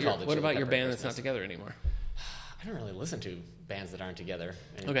 It What would be about your called the Chili band Pepper that's not Christmas. together anymore? I don't really listen to bands that aren't together.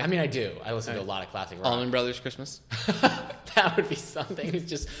 Okay. I mean, I do. I listen to a lot of classic rock. Allman Brothers Christmas? That would be something. It's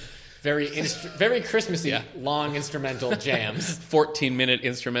just very Christmassy, Yeah. long instrumental jams. 14-minute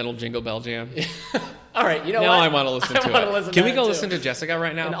instrumental Jingle Bell Jam. All right, you know Now what? I want to listen I to wanna it. listen Can to we it go too. listen to Jessica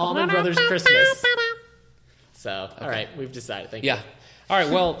right now? An Allman Brothers Christmas. So, all right, we've decided. Thank you. Yeah. All right,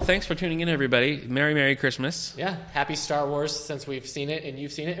 well, thanks for tuning in, everybody. Merry Christmas. Yeah, happy Star Wars since we've seen it and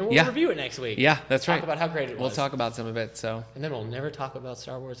you've seen it, and we'll Yeah. review it next week. Yeah, that's right. Talk about how great it was. We'll talk about some of it, so and then we'll never talk about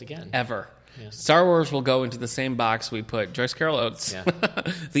Star Wars again. ever. Yeah. Star Wars will go into the same box we put Joyce Carol Oates, Yeah.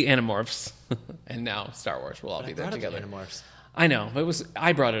 the Animorphs, and now Star Wars will all But be I there brought up the together. Animorphs. I know.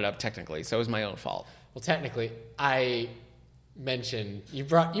 I brought it up technically, so it was my own fault. Well, technically, I mentioned you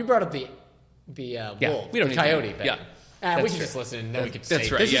brought up the wolf, we don't the need coyote to- thing. yeah. We That's can true. just listen and then we could say,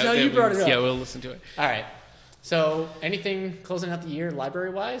 That's right. this yeah, is how you brought it up. Yeah, we'll listen to it. All right. So, anything closing out the year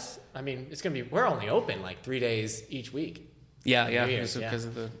library-wise? I mean, we're only open like 3 days each week. Yeah, New Year's, because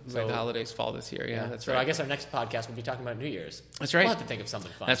of the way So- the holidays fall this year. Yeah, that's so right. I guess our next podcast will be talking about New Year's. That's right. We'll have to think of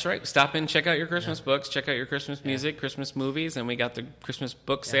something fun. That's right. Stop in, check out your Christmas books, check out your Christmas music, Christmas movies, and we got the Christmas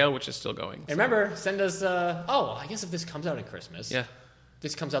book sale, which is still going. And remember, send us, I guess if this comes out in Christmas. Yeah.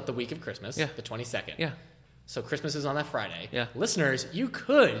 This comes out the week of Christmas, Yeah. the 22nd. Yeah. So Christmas is on that Friday. Yeah. Listeners, you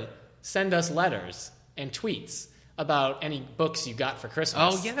could send us letters and tweets about any books you got for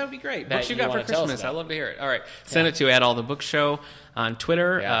Christmas. Oh, yeah, that would be great. that Books you you got for wanna tell us Christmas. I about. love to hear it. All right. Send it to @allthebookshow on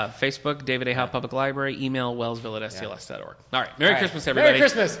Twitter, Yeah. Facebook, David A. Howe Public Library, email wellsville@stls.org. All right. Merry All right. Christmas, everybody. Merry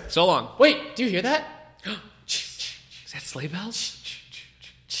Christmas. So long. Wait, do you hear that? Is that sleigh bells?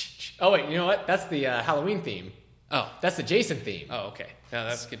 Oh wait, you know what? That's the Halloween theme. Oh. That's the Jason theme. Oh, okay. No,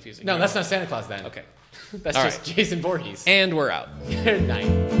 that's confusing. No, that's not Santa Claus then. Okay. That's All just right. Jason Voorhees. And we're out.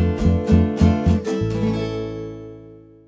 Night.